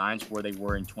like the Giants where they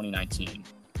were in 2019,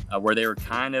 where they were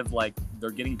kind of like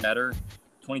they're getting better.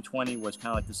 2020 was kind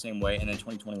of like the same way, and then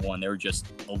 2021 they were just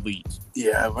elite.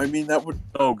 Yeah, I mean that would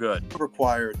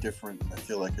require a different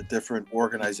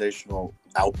organizational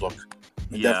outlook,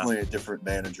 and definitely a different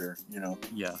manager.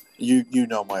 Yeah. You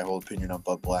know my whole opinion on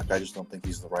Bud Black. I just don't think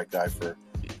he's the right guy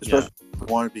especially if we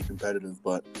want to be competitive.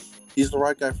 But he's the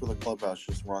right guy for the clubhouse,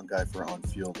 just the wrong guy for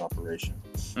on-field operation.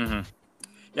 Mm-hmm.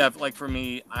 Yeah, like for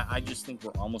me, I just think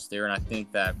we're almost there, and I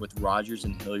think that with Rogers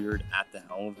and Hilliard at the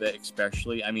helm of it,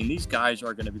 especially, I mean, these guys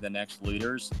are going to be the next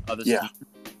leaders of this team.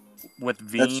 With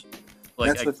Veen,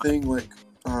 that's the thing. Like,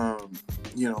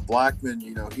 Blackman,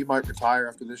 he might retire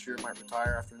after this year, might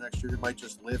retire after next year. He might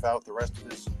just live out the rest of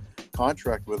his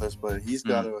contract with us, but he's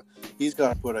got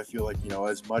to put, I feel like,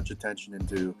 as much attention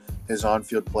into his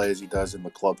on-field play as he does in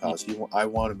the clubhouse. I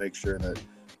want to make sure that.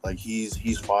 Like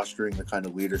he's fostering the kind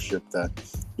of leadership that,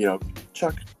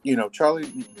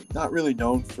 Charlie, not really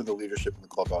known for the leadership in the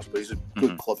clubhouse, but he's a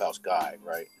good clubhouse guy,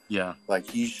 right? Yeah. Like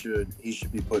he should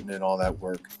be putting in all that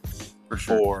work for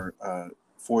sure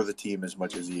for the team as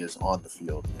much as he is on the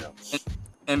field,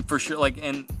 And for sure,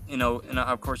 and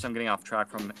of course I'm getting off track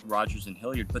from Rogers and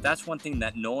Hilliard, but that's one thing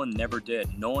that Nolan never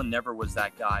did. Nolan never was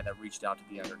that guy that reached out to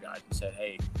the younger guys and said,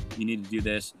 hey, you need to do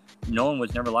this. Nolan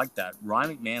was never like that.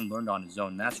 Ryan McMahon learned on his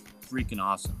own. That's freaking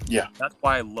awesome. Yeah. That's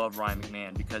why I love Ryan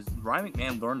McMahon, because Ryan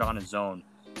McMahon learned on his own.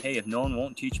 Hey, if Nolan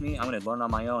won't teach me, I'm going to learn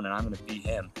on my own, and I'm going to be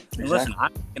him. Exactly. And listen,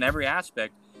 in every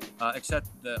aspect, except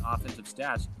the offensive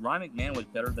stats, Ryan McMahon was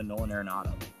better than Nolan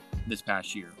Arenado this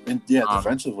past year. And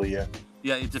defensively, yeah.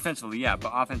 Yeah, defensively, yeah,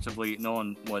 but offensively,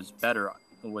 Nolan was better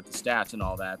with the stats and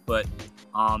all that. But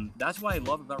that's what I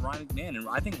love about Ryan McMahon, and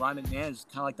I think Ryan McMahon is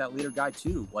kind of like that leader guy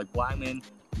too, like Blackman,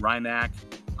 Rymack,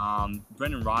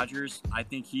 Brendan Rodgers. I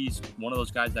think he's one of those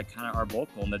guys that kind of are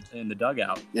vocal in the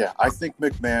dugout. Yeah, I think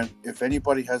McMahon, if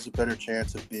anybody has a better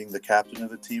chance of being the captain of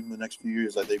the team in the next few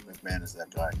years, I think McMahon is that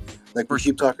guy. Like we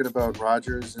keep talking about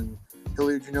Rodgers and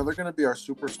Hilliard, they're going to be our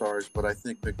superstars, but I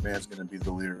think McMahon's going to be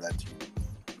the leader of that team.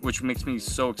 Which makes me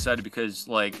so excited because,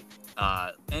 McMahon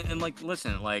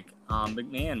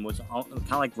was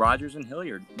kind of like Rodgers and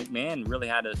Hilliard. McMahon really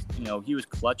had he was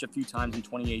clutch a few times in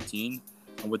 2018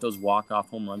 with those walk-off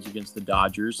home runs against the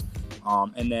Dodgers.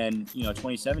 And then,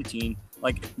 2017,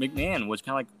 like McMahon was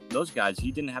kind of like those guys.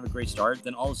 He didn't have a great start.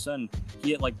 Then all of a sudden, he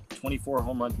hit like 24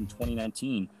 home runs in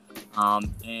 2019.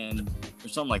 And or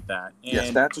something like that.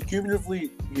 And stats cumulatively,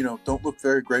 don't look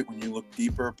very great when you look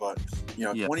deeper, but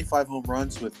 25 home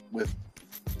runs with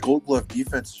Gold Glove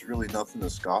defense is really nothing to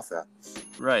scoff at.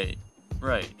 Right.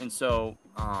 And so,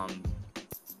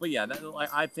 but yeah,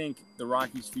 I think the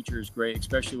Rockies' future is great,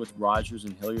 especially with Rogers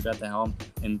and Hilliard at the helm,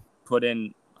 and put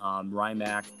in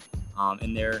Rymack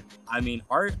in there. I mean,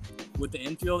 with the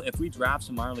infield, if we draft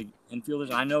some minor league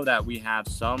infielders, I know that we have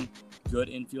some good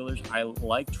infielders. I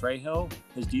like Trejo.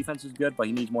 His defense is good, but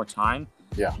he needs more time.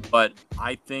 Yeah. But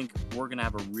I think we're going to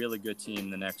have a really good team in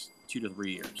the next 2 to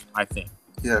 3 years, I think.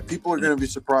 Yeah, people are going to be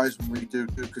surprised when we do,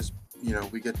 because,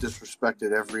 we get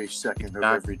disrespected every second of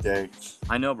every day.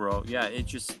 I know, bro. Yeah, it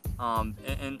just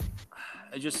and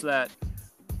it's just that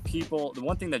people, the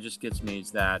one thing that just gets me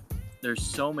is that there's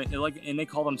so many, and they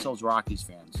call themselves Rockies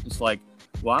fans. It's like,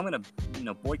 well, I'm going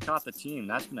to, boycott the team.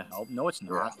 That's going to help. No, it's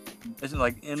not. It's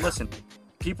and listen,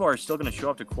 people are still going to show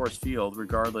up to Coors Field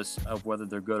regardless of whether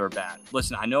they're good or bad.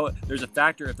 Listen, I know there's a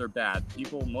factor if they're bad.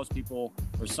 Most people,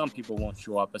 or some people won't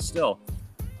show up, but still,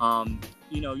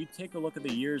 you take a look at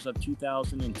the years of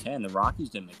 2010, the Rockies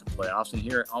didn't make the playoffs, and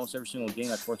here almost every single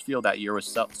game at Coors Field that year was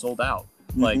sold out.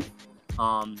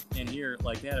 Mm-hmm. And here,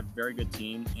 they had a very good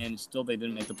team, and still they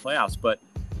didn't make the playoffs. But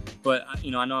But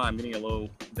I know I'm getting a little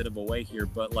bit of a way here,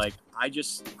 but like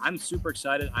I'm super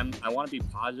excited. I want to be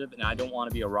positive, and I don't want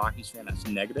to be a Rockies fan that's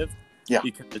negative. Yeah.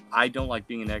 Because I don't like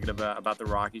being negative about the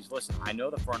Rockies. Listen, I know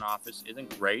the front office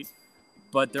isn't great,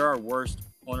 but there are worse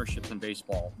ownerships in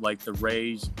baseball, like the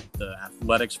Rays, the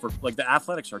Athletics. The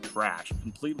Athletics are trash,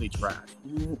 completely trash.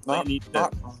 Not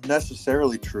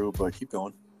necessarily true, but keep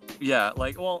going. Yeah,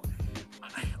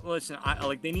 listen,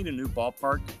 they need a new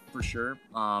ballpark for sure.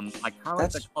 I kind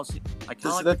of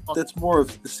like that's more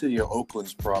of the city of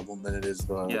Oakland's problem than it is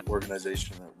the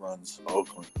organization that runs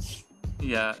Oakland.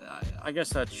 Yeah, I guess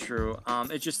that's true.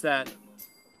 It's just that,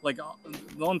 the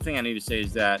only thing I need to say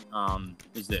is that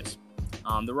is this.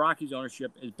 The Rockies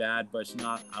ownership is bad, but it's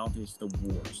not. I don't think it's the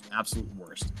worst, absolute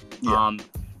worst. Yeah.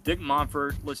 Dick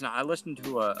Monfort. Listen, I listened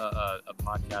to a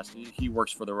podcast. He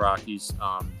works for the Rockies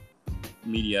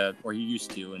media, or he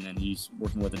used to, and then he's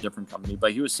working with a different company.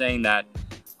 But he was saying that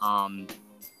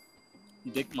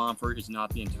Dick Monfort is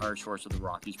not the entire source of the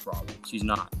Rockies' problems. He's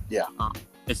not. Yeah.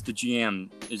 It's the GM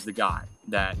is the guy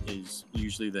that is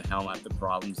usually the helm at the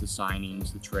problems, the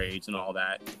signings, the trades, and all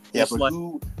that. Yeah, but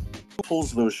who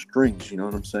pulls those strings? You know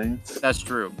what I'm saying? That's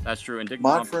true. And Dick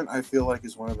Monfort, I feel like,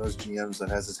 is one of those GMs that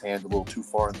has his hand a little too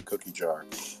far in the cookie jar.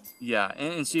 Yeah,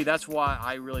 and see, that's why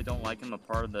I really don't like him a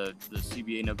part of the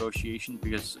CBA negotiations,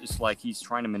 because it's like he's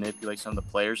trying to manipulate some of the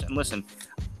players. And listen,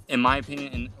 in my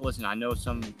opinion, I know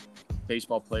some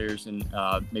baseball players and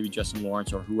maybe Justin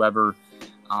Lawrence or whoever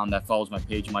that follows my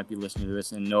page might be listening to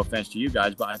this, and no offense to you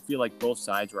guys, but I feel like both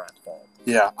sides are at fault.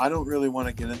 Yeah, I don't really want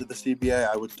to get into the CBA.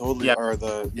 I would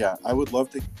I would love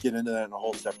to get into that in a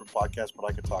whole separate podcast, but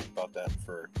I could talk about that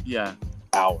for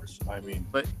hours. I mean,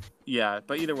 but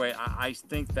either way, I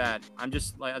think that I'm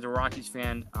just like, as a Rockies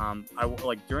fan, I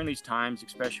like during these times,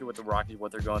 especially with the Rockies,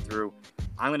 what they're going through,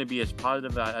 I'm going to be as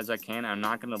positive as I can. I'm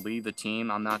not going to leave the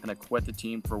team. I'm not going to quit the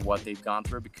team for what they've gone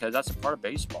through, because that's a part of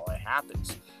baseball. It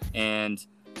happens. And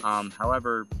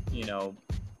however, you know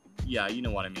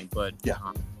what I mean. But yeah.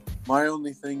 My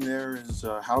only thing there is,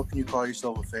 how can you call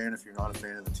yourself a fan if you're not a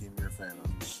fan of the team you're a fan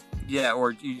of? Yeah,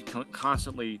 or you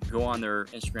constantly go on their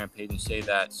Instagram page and say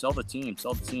that, sell the team.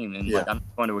 And like, I'm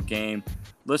not going to a game.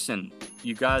 Listen,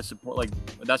 you guys support, like,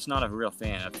 that's not a real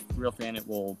fan. A real fan, it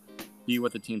will be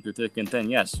with the team through thick and thin.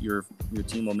 Yes, your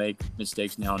team will make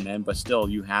mistakes now and then, but still,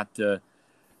 you have to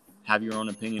have your own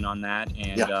opinion on that.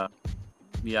 And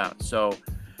so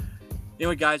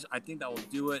anyway, guys, I think that will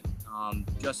do it.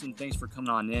 Justin, thanks for coming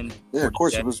on in. Yeah, of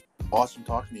course. It was awesome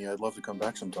talking to you. I'd love to come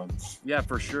back sometime. Yeah,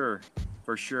 for sure.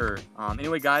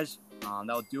 Anyway, guys,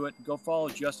 that'll do it. Go follow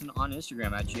Justin on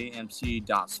Instagram at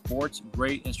jmc.sports.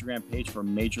 Great Instagram page for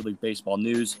Major League Baseball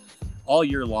news all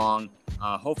year long.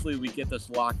 Hopefully we get this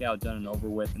lockout done and over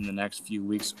with in the next few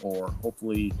weeks, or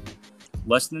hopefully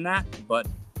less than that, but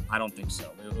I don't think so.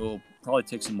 It will probably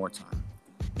take some more time.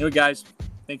 Anyway, guys,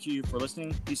 thank you for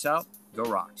listening. Peace out. Go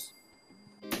Rocks.